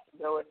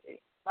possibility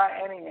by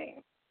any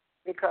means,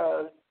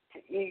 because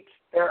to each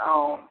their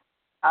own.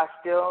 I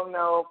still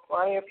know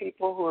plenty of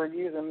people who are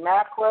using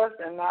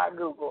MapQuest and not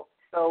Google.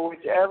 So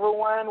whichever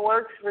one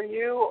works for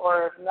you,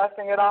 or if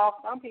nothing at all,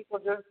 some people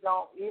just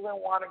don't even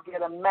want to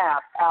get a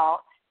map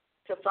out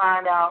to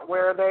find out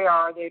where they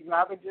are. They'd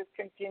rather just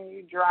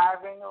continue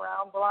driving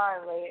around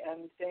blindly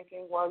and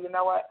thinking, well, you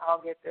know what,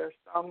 I'll get there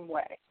some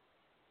way.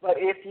 But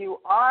if you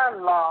are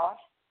lost,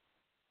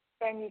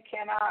 and you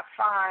cannot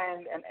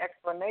find an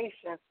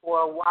explanation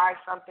for why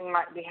something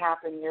might be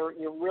happening,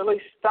 you're really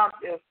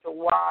stumped as to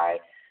why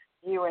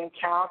you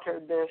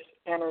encountered this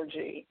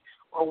energy,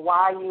 or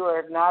why you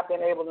have not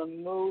been able to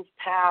move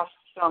past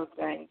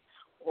something,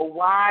 or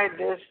why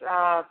this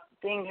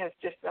thing has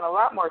just been a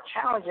lot more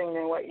challenging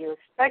than what you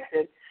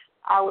expected,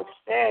 I would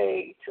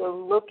say to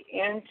look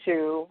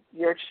into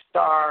your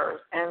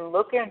stars and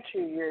look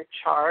into your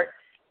chart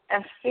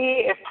and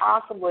see if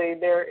possibly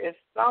there is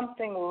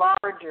something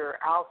larger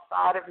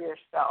outside of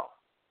yourself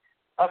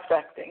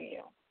affecting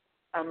you.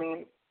 I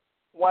mean,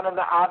 one of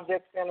the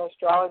objects in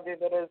astrology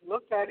that is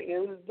looked at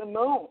is the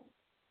moon.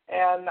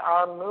 And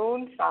our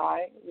moon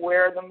sign,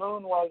 where the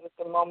moon was at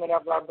the moment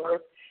of our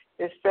birth,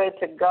 is said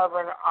to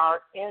govern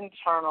our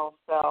internal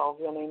selves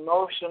and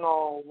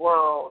emotional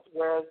world,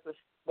 whereas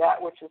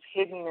that which is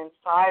hidden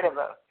inside of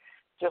us,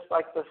 just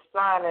like the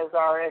sun is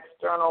our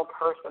external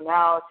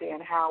personality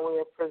and how we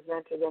are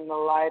presented in the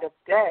light of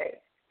day.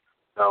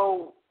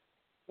 So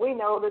we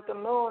know that the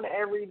moon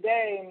every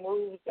day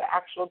moves the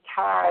actual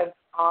tides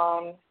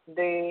on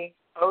the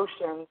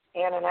oceans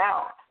in and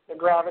out, the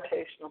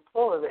gravitational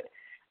pull of it.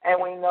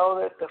 And we know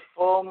that the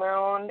full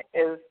moon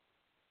is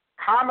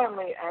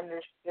commonly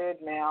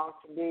understood now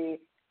to be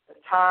the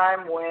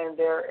time when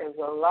there is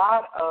a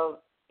lot of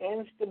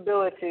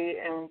instability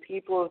in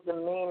people's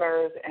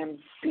demeanors and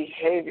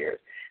behaviors.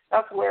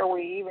 That's where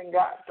we even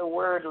got the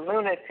word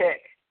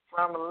lunatic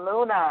from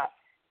Luna,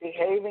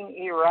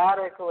 behaving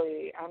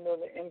erratically under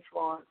the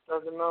influence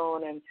of the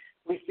moon. And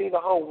we see the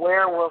whole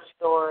werewolf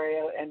story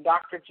and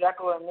Dr.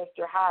 Jekyll and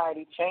Mr. Hyde.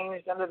 He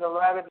changed under the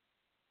leather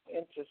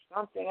into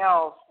something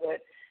else that,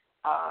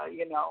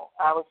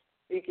 I was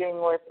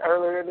speaking with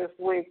earlier this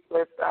week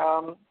with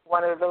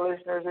one of the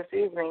listeners this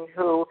evening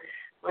who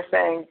was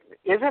saying,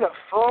 is it a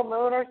full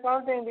moon or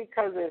something?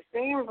 Because it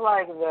seems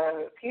like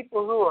the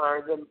people who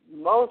are the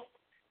most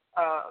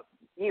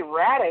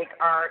erratic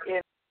are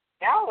in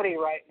reality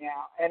right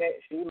now. And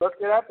she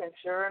looked it up, and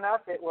sure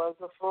enough, it was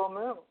a full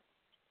moon.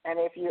 And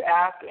if you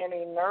ask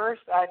any nurse,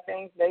 I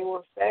think they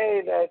will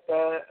say that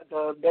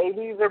the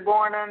babies are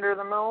born under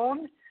the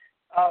moon,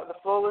 the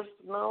fullest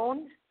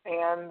moon,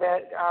 and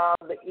that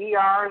the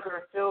ERs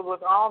are filled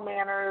with all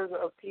manners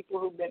of people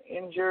who've been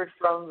injured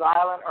from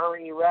violent or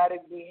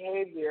erratic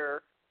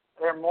behavior.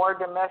 There are more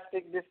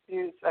domestic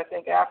disputes, I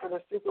think, after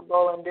the Super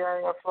Bowl and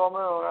during a full moon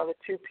are the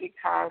two peak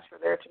times for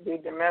there to be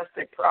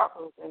domestic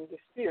problems and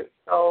disputes.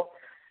 So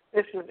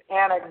this is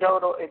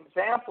anecdotal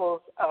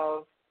examples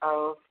of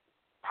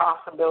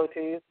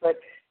possibilities, but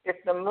if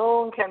the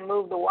moon can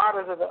move the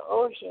waters of the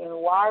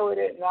ocean, why would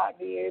it not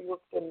be able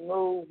to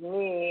move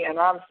me, and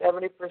I'm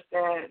 70%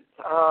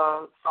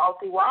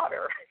 salty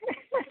water,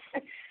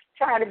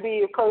 trying to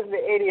be close to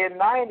 80 and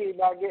 90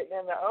 by getting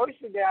in the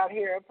ocean down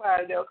here in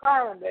Playa del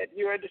Carmen, but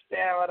you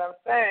understand what I'm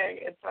saying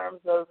in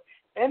terms of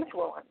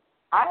influence.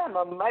 I am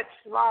a much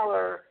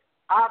smaller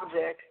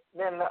object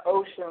than the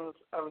oceans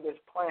of this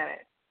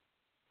planet.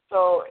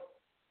 So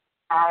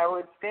I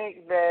would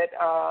think that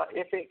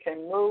if it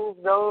can move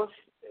those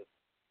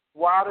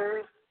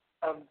waters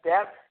of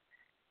depth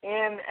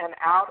in and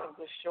out of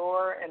the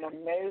shore in a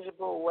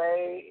measurable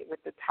way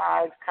with the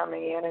tides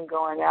coming in and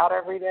going out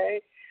every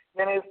day,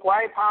 then it's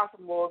quite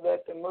possible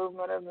that the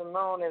movement of the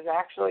moon is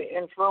actually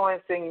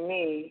influencing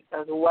me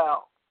as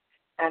well.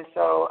 And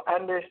so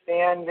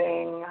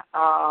understanding,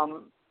 I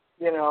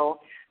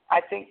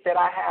think that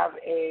I have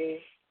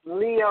a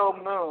Leo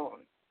moon.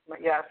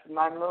 Yes,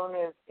 my moon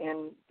is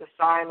in the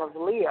sign of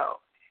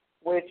Leo,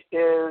 which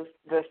is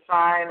the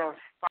sign of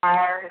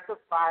fire. It's a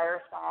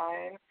fire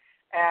sign,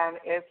 and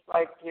it's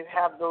like you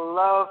have the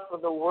love for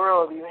the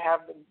world. You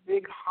have the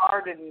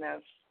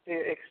big-heartedness to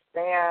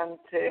expand,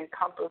 to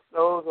encompass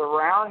those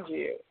around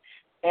you.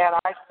 And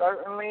I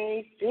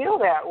certainly feel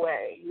that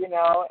way,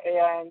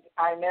 and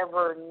I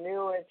never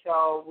knew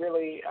until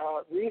really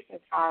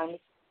recent times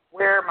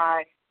where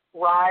my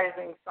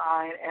rising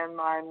sign and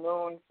my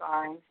moon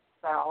sign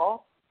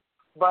fell.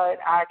 But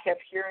I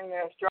kept hearing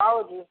the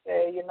astrologers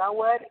say, you know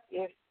what,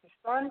 if the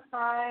sun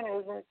sign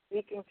isn't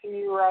speaking to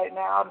you right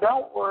now,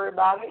 don't worry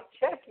about it.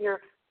 Check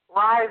your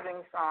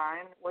rising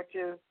sign, which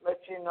is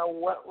let you know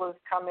what was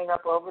coming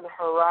up over the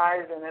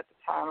horizon at the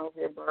time of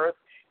your birth,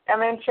 and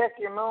then check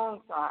your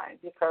moon sign,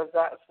 because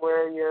that's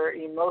where your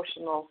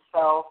emotional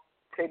self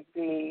could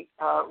be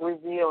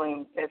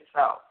revealing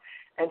itself.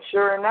 And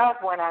sure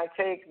enough, when I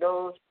take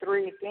those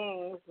three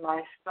things,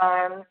 my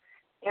sun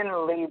in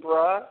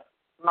Libra,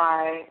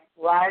 my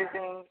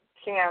rising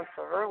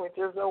Cancer, which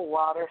is a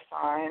water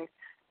sign,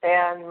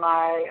 and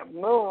my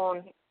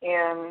moon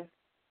in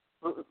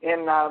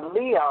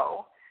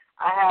Leo,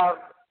 I have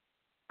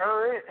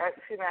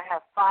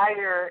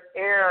fire,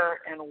 air,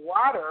 and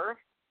water.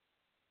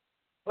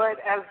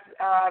 But as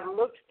I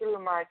looked through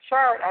my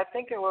chart, I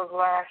think it was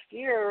last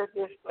year,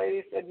 this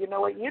lady said, you know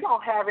what, you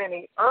don't have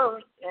any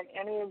Earth in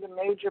any of the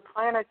major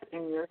planets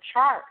in your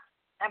chart.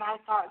 And I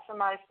thought to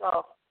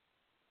myself,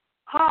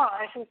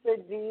 and she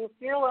said, do you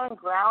feel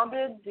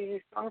ungrounded? Do you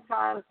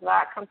sometimes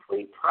not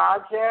complete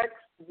projects?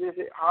 Is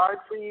it hard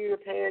for you to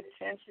pay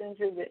attention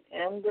to the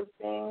end of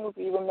things,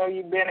 even though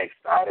you've been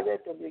excited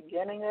at the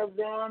beginning of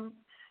them?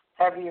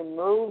 Have you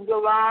moved a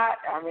lot?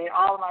 I mean,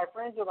 all of my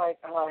friends are like,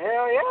 oh,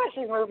 hell yeah,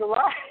 she moved a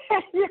lot.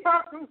 You know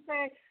what I'm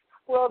saying?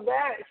 Well,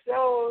 that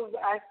shows,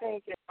 I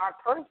think, in my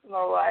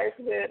personal life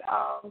that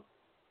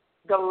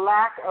the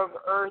lack of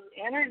earth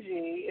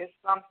energy is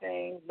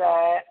something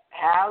that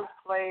has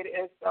played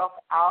itself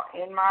out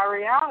in my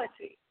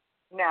reality.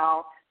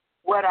 Now,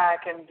 what I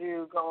can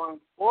do going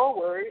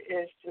forward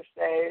is to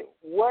say,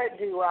 what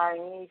do I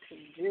need to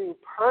do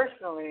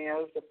personally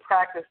as a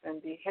practice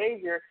and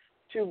behavior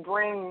to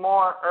bring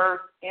more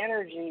earth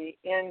energy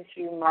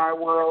into my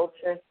world,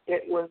 since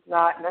it was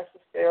not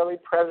necessarily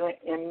present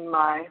in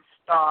my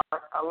star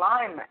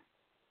alignment.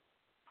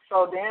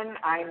 So then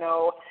I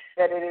know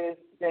that it has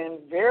been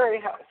very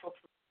helpful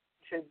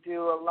to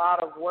do a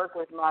lot of work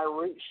with my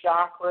root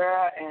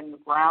chakra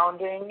and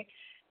grounding,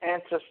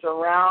 and to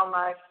surround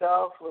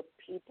myself with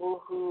people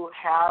who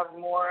have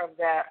more of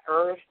that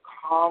earth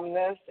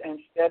calmness and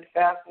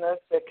steadfastness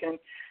that can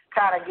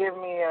kind of give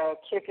me a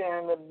kick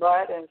in the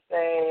butt and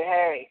say,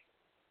 hey,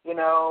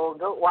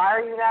 why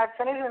are you not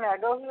finishing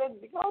that? Go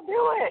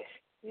do it.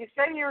 You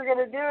said you were going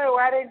to do it.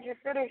 Why didn't you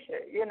finish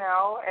it? And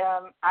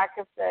I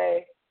could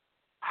say,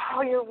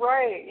 oh, you're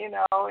right,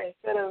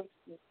 instead of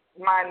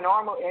my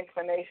normal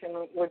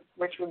inclination,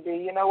 which would be,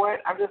 you know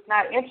what, I'm just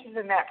not interested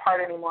in that part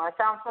anymore. I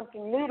found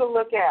something new to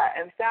look at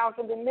and found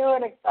something new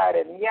and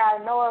excited. And, yeah,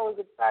 I know I was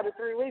excited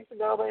 3 weeks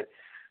ago, but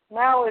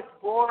now it's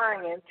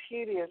boring and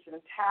tedious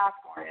and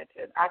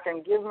task-oriented. I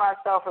can give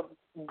myself a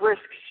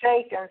brisk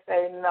shake and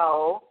say,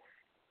 no,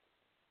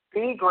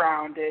 be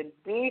grounded,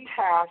 be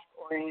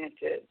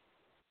task-oriented.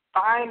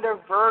 Find a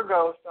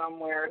Virgo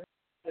somewhere,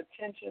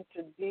 attention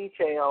to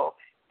detail,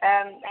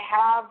 and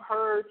have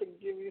her to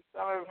give you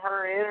some of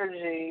her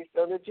energy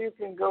so that you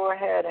can go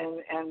ahead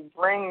and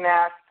bring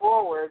that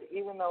forward,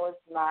 even though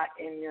it's not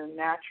in your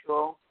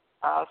natural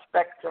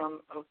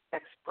spectrum of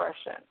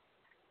expression.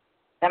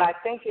 And I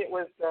think it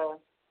was the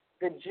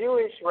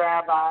Jewish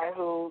rabbi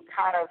who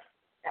kind of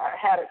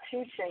had a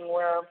teaching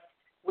where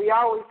we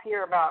always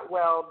hear about,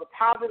 well, the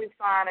positive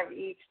sign of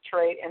each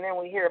trait, and then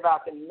we hear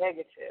about the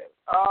negative.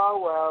 Oh,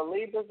 well,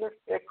 Libras are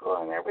fickle,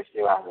 and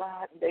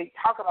they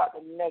talk about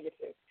the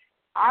negative.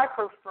 I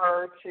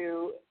prefer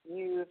to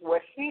use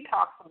what he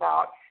talks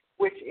about,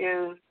 which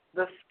is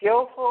the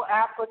skillful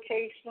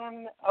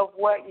application of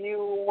what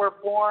you were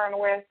born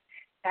with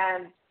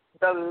and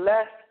the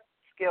less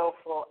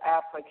skillful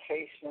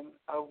application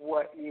of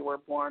what you were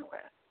born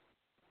with.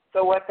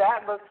 So what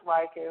that looks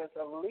like is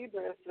a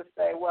Libra is to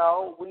say,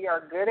 well, we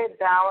are good at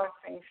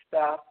balancing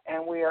stuff,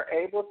 and we are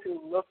able to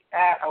look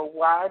at a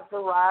wide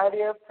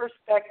variety of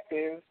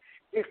perspectives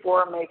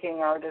before making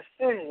our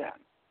decision.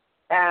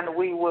 And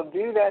we will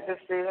do that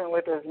decision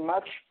with as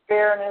much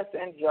fairness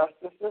and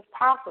justice as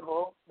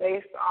possible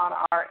based on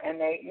our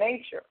innate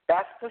nature.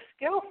 That's the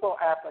skillful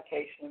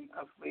application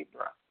of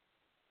Libra.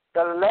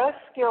 The less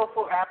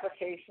skillful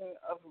application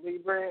of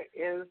Libra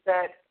is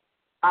that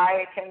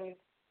I can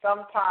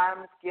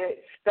sometimes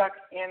get stuck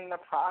in the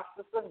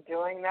process of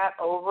doing that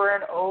over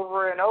and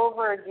over and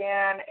over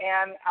again,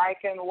 and I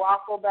can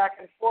waffle back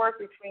and forth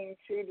between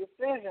two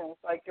decisions.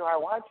 Like, do I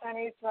want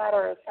Chinese tonight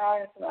or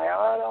Italian tonight?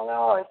 Oh, I don't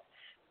know.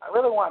 I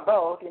really want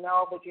both,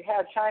 but you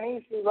had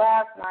Chinese food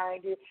last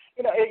night. It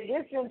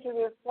gets into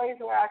this place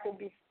where I could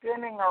be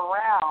spinning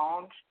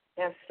around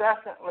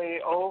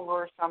incessantly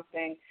over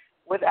something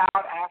without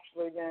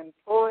actually then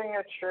pulling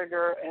a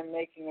trigger and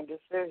making a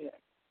decision.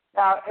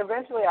 Now,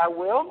 eventually I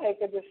will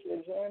make a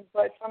decision,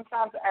 but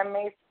sometimes I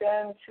may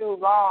spend too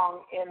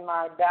long in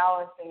my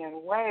balancing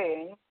and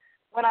weighing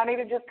when I need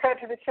to just cut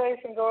to the chase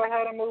and go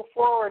ahead and move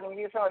forward and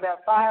use some of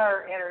that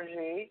fire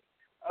energy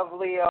of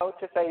Leo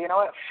to say, you know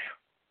what,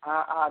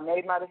 I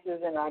made my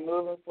decision, I'm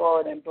moving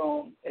forward, and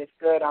boom, it's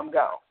good, I'm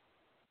go.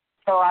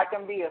 So I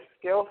can be a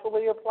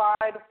skillfully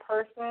applied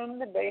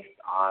person based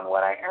on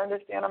what I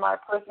understand of my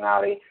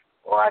personality,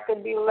 or I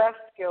could be less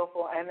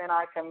skillful, and then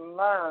I can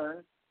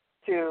learn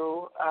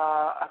to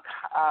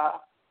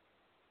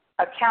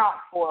account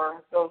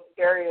for those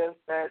areas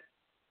that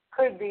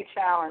could be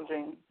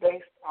challenging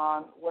based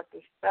on what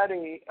the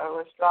study of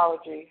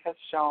astrology has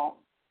shown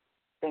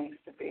things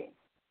to be.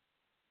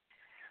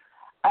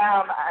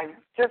 I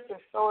just am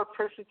so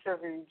appreciative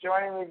of you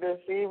joining me this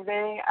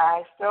evening.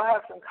 I still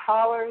have some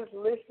callers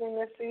listening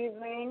this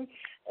evening,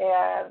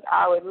 and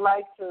I would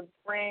like to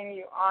bring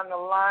you on the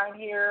line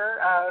here.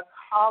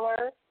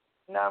 Caller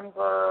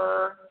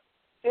number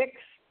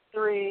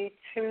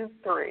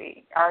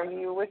 6323. Are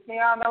you with me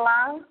on the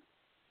line?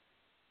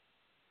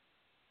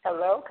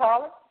 Hello,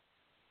 caller?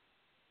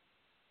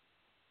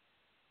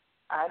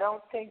 I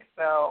don't think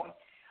so.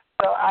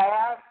 So I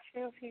have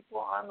two people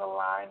on the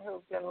line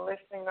who've been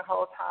listening the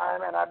whole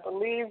time, and I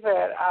believe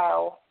that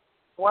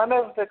one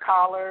of the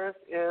callers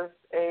is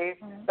a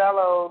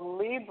fellow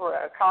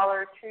Libra.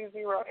 Caller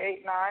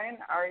 2089,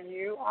 are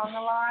you on the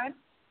line?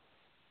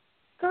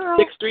 Girl,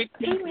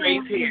 6323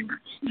 is here.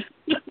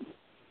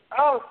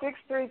 Oh,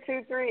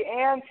 6323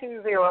 and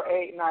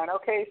 2089.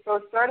 Okay,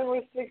 so starting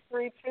with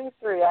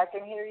 6323, I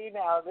can hear you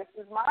now. This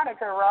is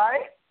Monica,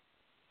 right?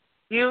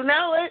 You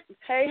know it.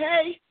 Hey,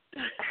 hey.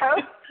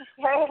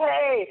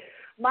 Hey.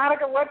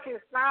 Monica, what's your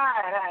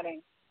sign,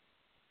 honey?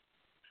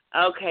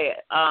 Okay,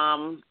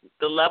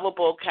 the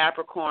lovable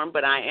Capricorn,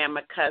 but I am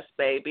a cusp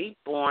baby,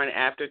 born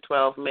after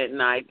 12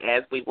 midnight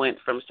as we went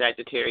from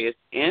Sagittarius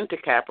into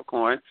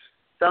Capricorn.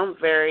 So I'm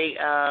very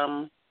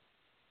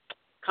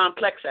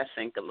complex, I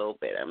think, a little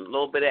bit. I'm a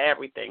little bit of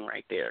everything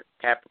right there.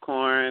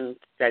 Capricorn,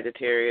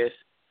 Sagittarius.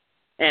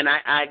 And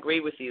I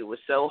agree with you. It was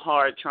so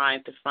hard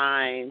trying to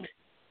find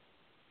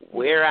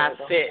where I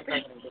fit.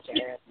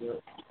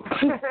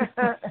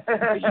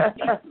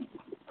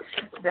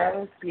 That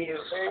is cute.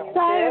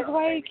 That is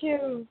way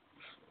cute.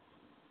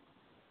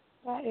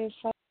 That is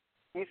so.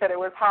 You said it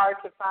was hard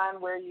to find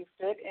where you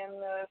fit in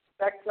the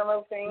spectrum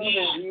of things.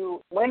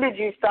 When did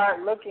you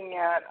start looking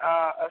at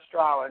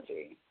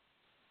astrology?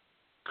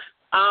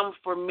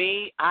 For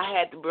me, I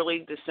had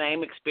really the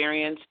same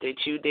experience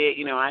that you did.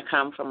 I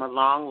come from a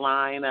long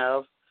line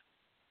of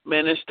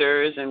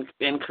ministers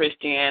in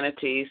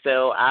Christianity,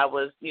 so I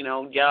was,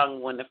 young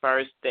when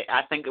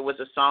I think it was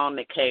a song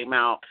that came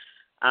out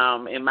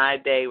in my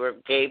day where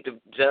it gave the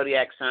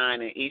zodiac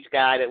sign, and each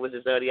guy that was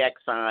a zodiac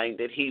sign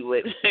that he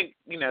would,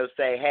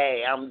 say,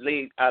 hey, I'm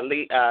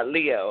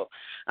Leo,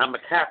 I'm a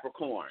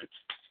Capricorn.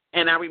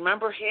 And I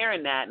remember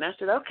hearing that, and I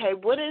said, okay,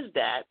 what is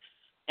that?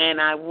 And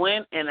I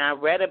went and I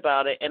read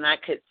about it, and I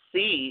could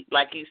see,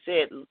 like you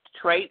said,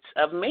 traits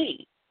of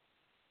me.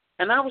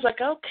 And I was like,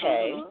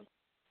 okay.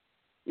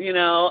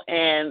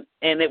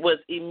 And it was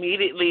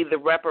immediately the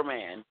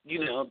reprimand.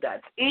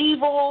 That's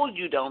evil.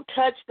 You don't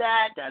touch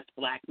that. That's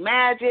black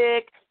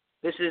magic.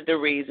 This is the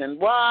reason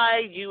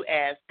why. You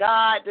ask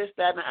God, this,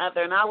 that, and the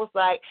other. And I was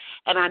like,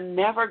 and I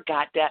never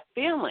got that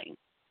feeling.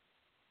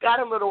 Got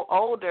a little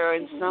older,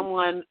 and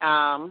someone,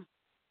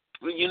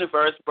 the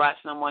universe brought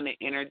someone that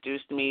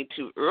introduced me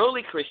to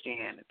early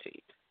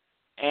Christianity.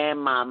 And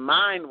my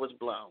mind was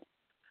blown.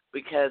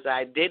 because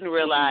I didn't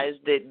realize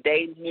that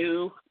they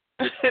knew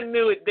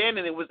it then,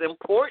 and it was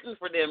important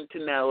for them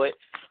to know it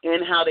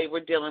and how they were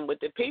dealing with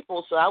the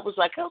people. So I was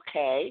like,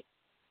 okay,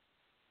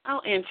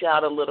 I'll inch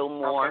out a little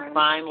more. Okay.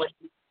 Finally,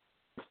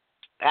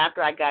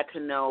 after I got to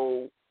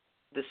know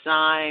the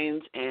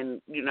signs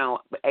and,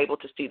 able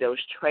to see those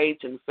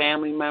traits in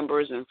family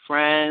members and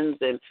friends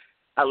and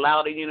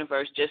allow the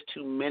universe just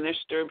to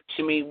minister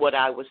to me what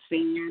I was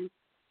seeing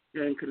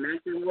and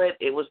connecting with,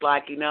 it was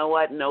like, you know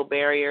what, no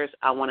barriers.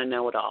 I want to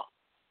know it all.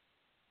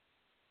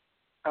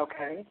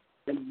 Okay.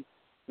 Mm-hmm.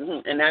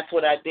 And that's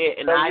what I did.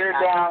 And so you're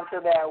down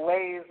to that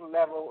wave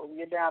level.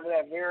 You're down to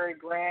that very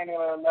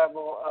granular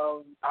level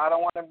of, I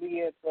don't want to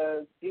be at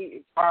the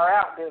deep, far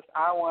out this.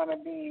 I want to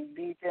be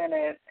deep in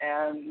it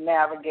and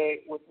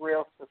navigate with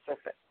real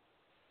specifics.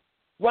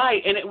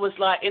 Right. And it was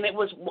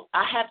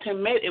I have to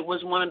admit, it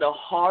was one of the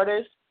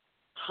hardest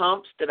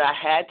humps that I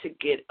had to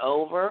get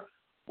over,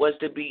 was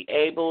to be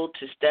able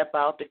to step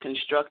out the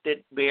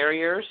constructed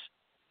barriers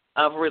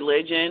of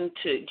religion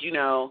to,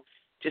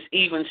 just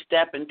even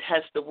step and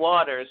test the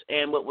waters.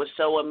 And what was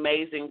so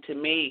amazing to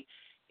me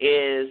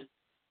is,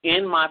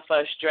 in my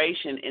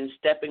frustration in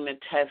stepping to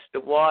test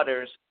the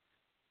waters,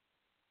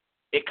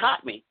 it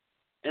caught me.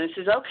 And it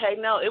says, okay,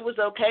 no, it was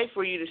okay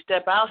for you to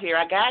step out here.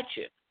 I got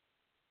you.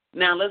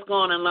 Now let's go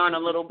on and learn a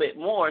little bit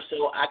more.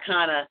 So I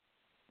kind of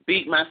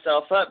beat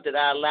myself up that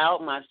I allowed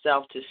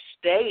myself to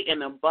stay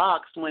in a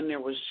box when there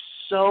was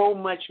so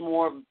much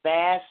more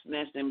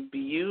vastness and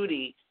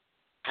beauty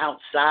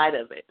outside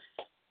of it.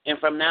 And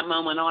from that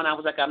moment on, I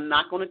was like, I'm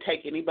not going to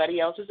take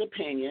anybody else's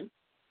opinion.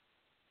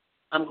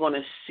 I'm going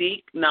to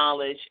seek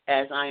knowledge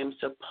as I am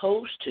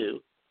supposed to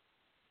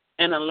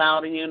and allow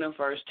the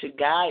universe to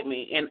guide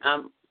me. And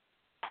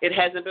it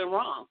hasn't been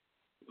wrong.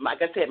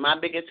 Like I said, my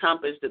biggest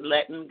hump is the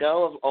letting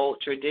go of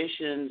old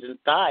traditions and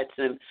thoughts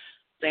and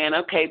saying,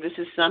 okay, this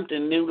is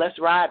something new. Let's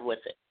ride with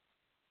it.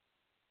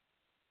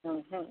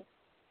 Mm-hmm.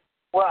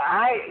 Well,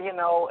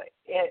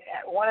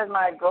 one of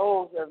my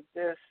goals of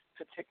this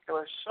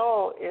particular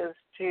show is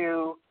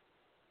to,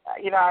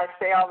 I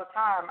say all the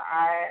time,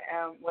 I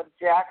am a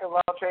jack of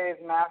all trades,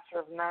 master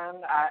of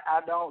none.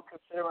 I don't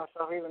consider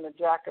myself even a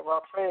jack of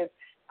all trades.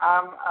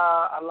 I'm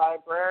a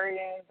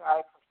librarian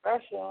by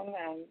profession,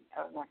 and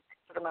I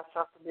consider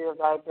myself to be a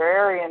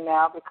Viberarian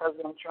now because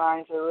I'm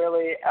trying to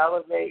really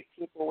elevate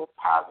people with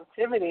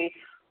positivity.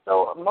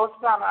 So most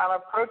of the time I'm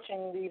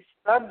approaching these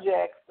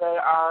subjects that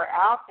are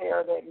out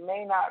there that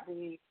may not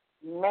be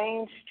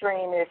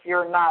mainstream if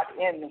you're not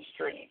in the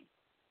stream.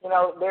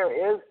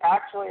 There is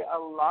actually a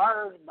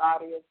large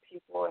body of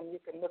people, and you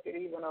can look at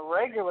even a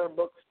regular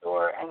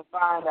bookstore and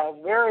find a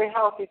very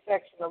healthy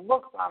section of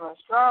books on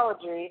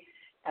astrology,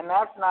 and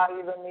that's not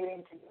even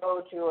needing to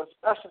go to a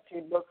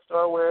specialty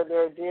bookstore where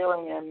they're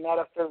dealing in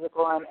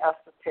metaphysical and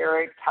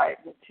esoteric type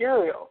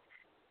material.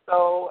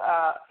 So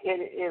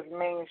it is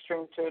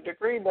mainstream to a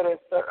degree, but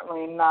it's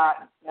certainly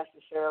not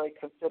necessarily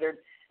considered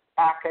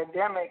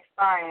academic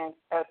science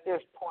at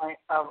this point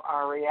of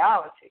our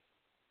reality.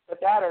 But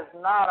that has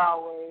not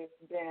always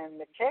been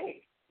the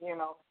case,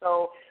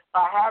 So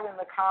by having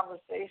the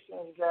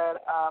conversations that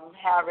I'm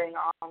having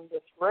on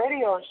this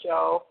radio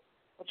show,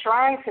 I'm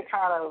trying to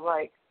kind of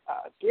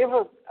give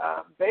a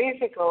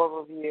basic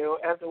overview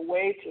as a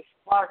way to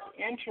spark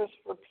interest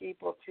for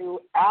people to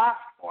ask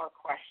more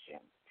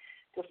questions,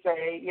 to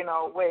say,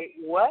 wait,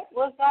 what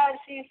was that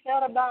she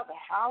said about the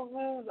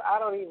houses? I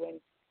don't even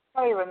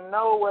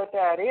know what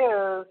that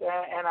is,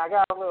 and I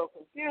got a little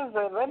confused.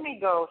 Let me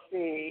go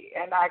see.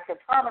 And I can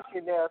promise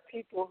you there are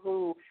people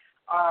who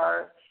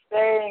are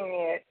saying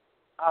it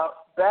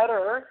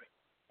better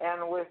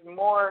and with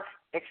more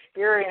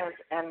experience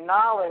and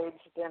knowledge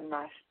than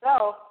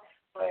myself,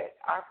 but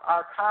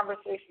our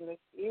conversation this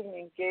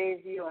evening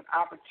gave you an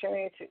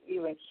opportunity to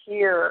even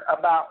hear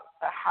about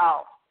the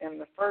house in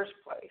the first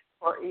place,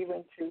 or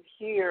even to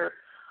hear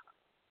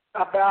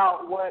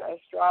about what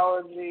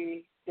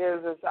astrology is,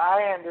 as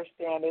I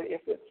understand it.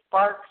 If it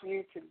sparks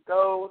you to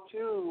go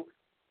to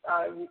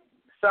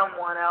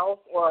someone else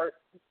or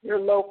your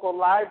local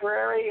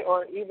library,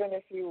 or even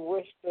if you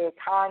wish to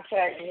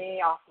contact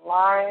me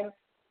offline,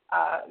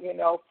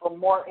 for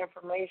more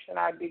information,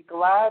 I'd be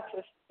glad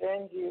to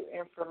send you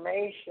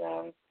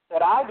information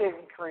that I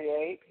didn't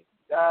create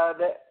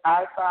that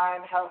I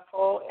find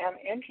helpful and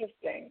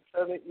interesting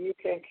so that you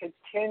can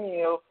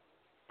continue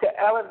to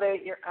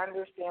elevate your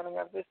understanding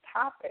of this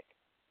topic.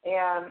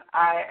 And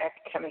I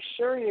can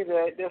assure you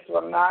that this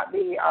will not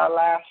be our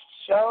last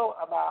show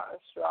about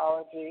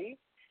astrology,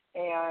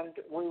 and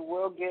we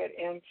will get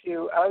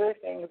into other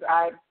things.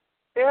 I'm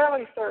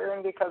fairly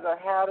certain, because I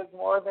had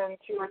more than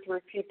 2 or 3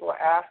 people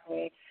ask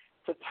me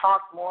to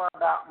talk more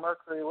about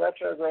Mercury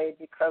retrograde,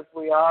 because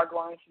we are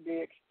going to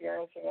be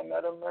experiencing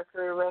another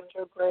Mercury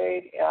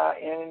retrograde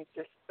in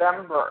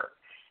December.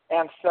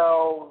 And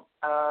so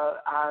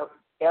I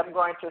am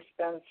going to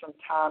spend some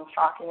time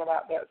talking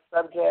about that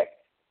subject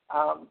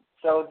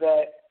so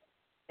that,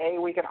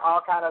 we can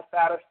all kind of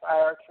satisfy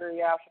our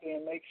curiosity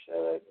and make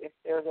sure that if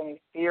there's any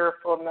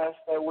fearfulness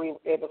that we're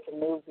able to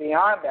move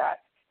beyond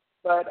that.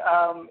 But,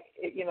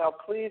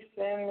 please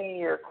send me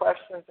your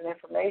questions and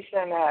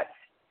information at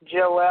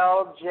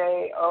Joelle,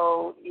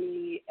 Joelle,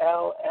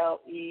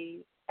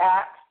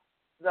 at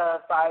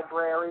the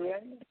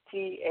Viberarian,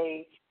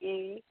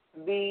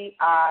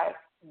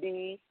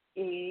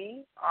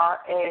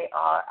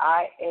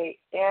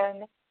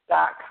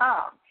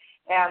 TheViberarian.com.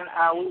 And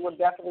we will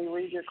definitely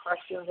read your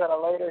questions at a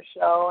later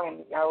show,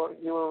 and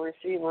you will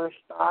receive a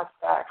response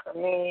back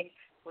from me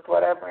with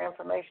whatever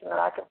information that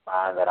I can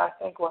find that I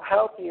think will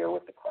help you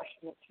with the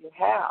question that you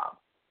have.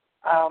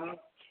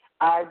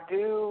 I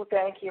do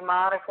thank you,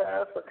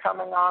 Monica, for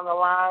coming on the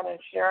line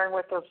and sharing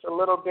with us a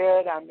little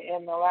bit. I'm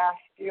in the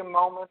last few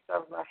moments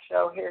of my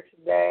show here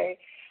today,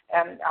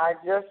 and I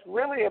just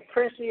really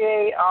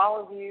appreciate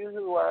all of you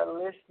who are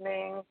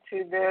listening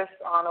to this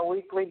on a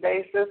weekly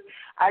basis.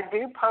 I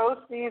do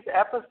post these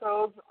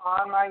episodes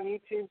on my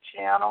YouTube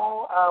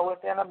channel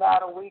within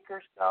about a week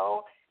or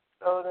so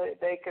that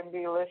they can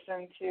be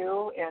listened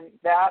to in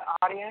that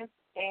audience.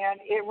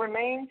 And it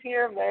remains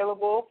here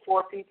available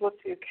for people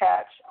to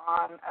catch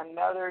on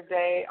another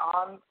day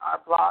on our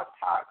Blog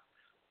Talk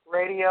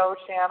radio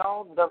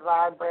channel, The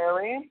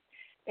Viberarian.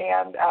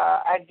 And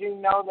I do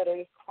know that it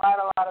is quite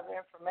a lot of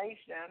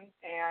information,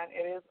 and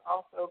it is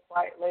also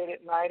quite late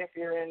at night if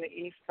you're in the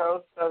East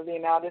Coast of the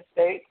United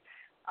States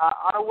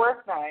on a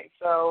work night.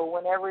 So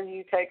whenever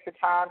you take the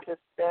time to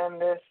spend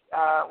this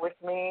with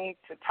me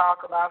to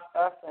talk about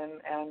stuff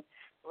and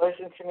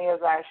listen to me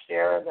as I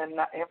share the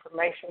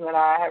information that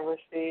I have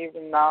received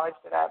and knowledge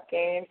that I've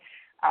gained,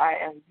 I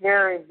am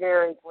very,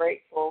 very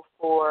grateful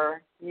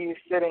for you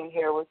sitting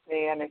here with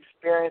me and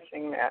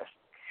experiencing this.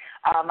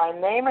 My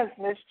name is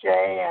Miss J,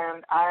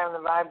 and I am the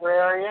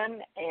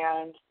Viberarian,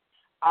 and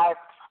I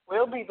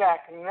will be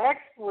back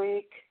next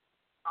week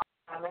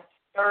on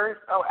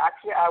Thursday. Oh,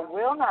 actually, I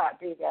will not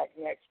be back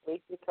next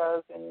week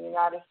because in the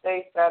United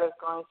States that is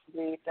going to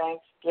be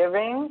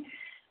Thanksgiving.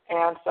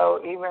 And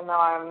so even though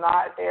I'm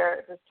not there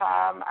at this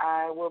time,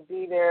 I will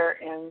be there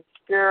in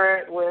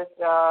spirit with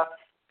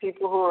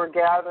people who are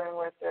gathering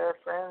with their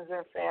friends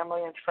and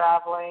family and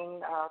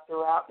traveling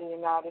throughout the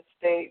United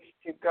States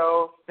to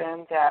go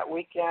spend that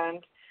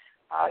weekend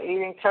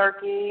eating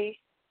turkey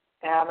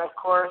and, of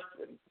course,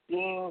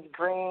 beans,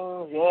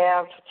 greens,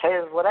 yams,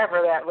 potatoes,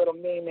 whatever that little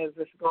meme is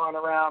that's going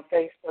around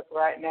Facebook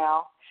right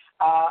now.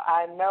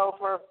 I know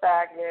for a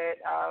fact that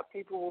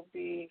people will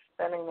be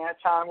spending that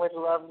time with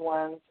loved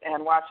ones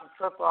and watching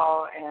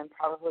football and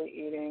probably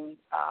eating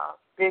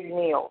big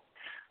meals.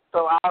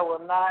 So I will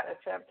not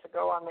attempt to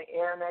go on the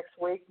air next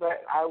week,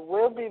 but I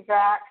will be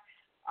back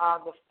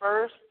the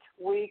first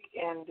week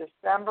in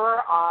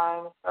December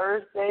on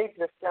Thursday,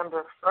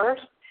 December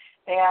 1st,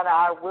 and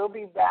I will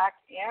be back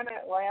in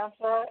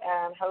Atlanta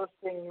and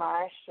hosting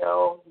my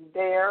show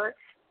there.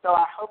 So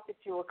I hope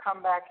that you will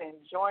come back and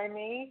join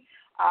me.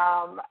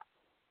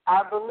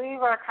 I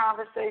believe our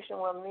conversation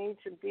will need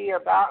to be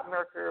about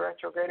Mercury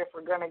retrograde if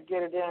we're going to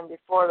get it in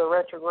before the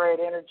retrograde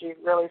energy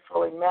really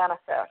fully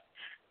manifests.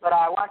 But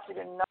I want you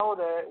to know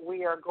that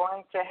we are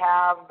going to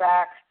have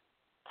back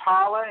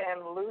Paula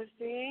and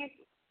Lucy.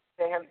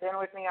 They have been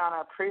with me on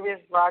a previous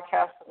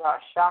broadcast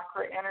about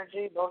chakra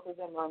energy. Both of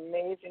them are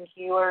amazing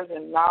healers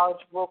and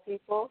knowledgeable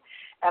people.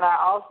 And I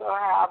also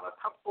have a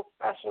couple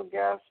special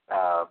guests,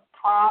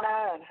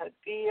 Prana and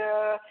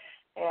Hadia,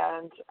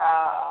 and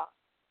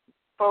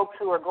folks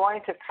who are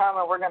going to come,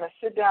 and we're going to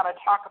sit down and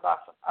talk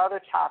about some other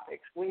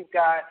topics. We've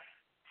got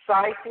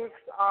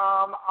psychics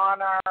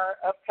on our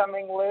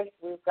upcoming list.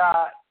 We've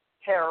got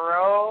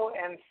tarot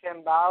and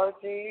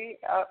symbology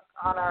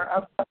on our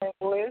upcoming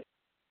list.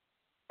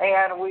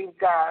 And we've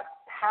got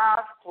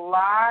past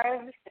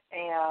lives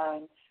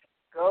and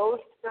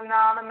ghost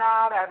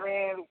phenomenon. I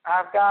mean,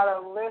 I've got a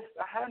list,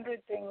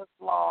 100 things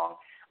long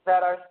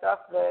that are stuff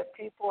that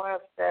people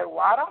have said,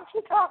 why don't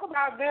you talk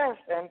about this?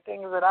 And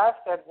things that I've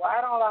said,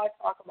 why don't I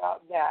talk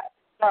about that?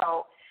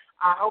 So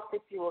I hope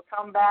that you will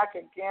come back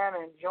again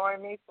and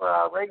join me for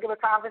our regular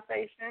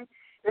conversation.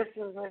 This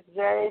is Ms.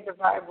 J, the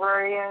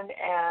Viberarian,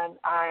 and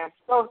I am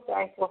so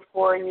thankful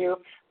for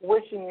you.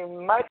 Wishing you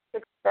much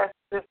success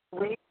this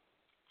week,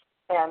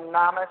 and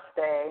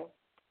namaste.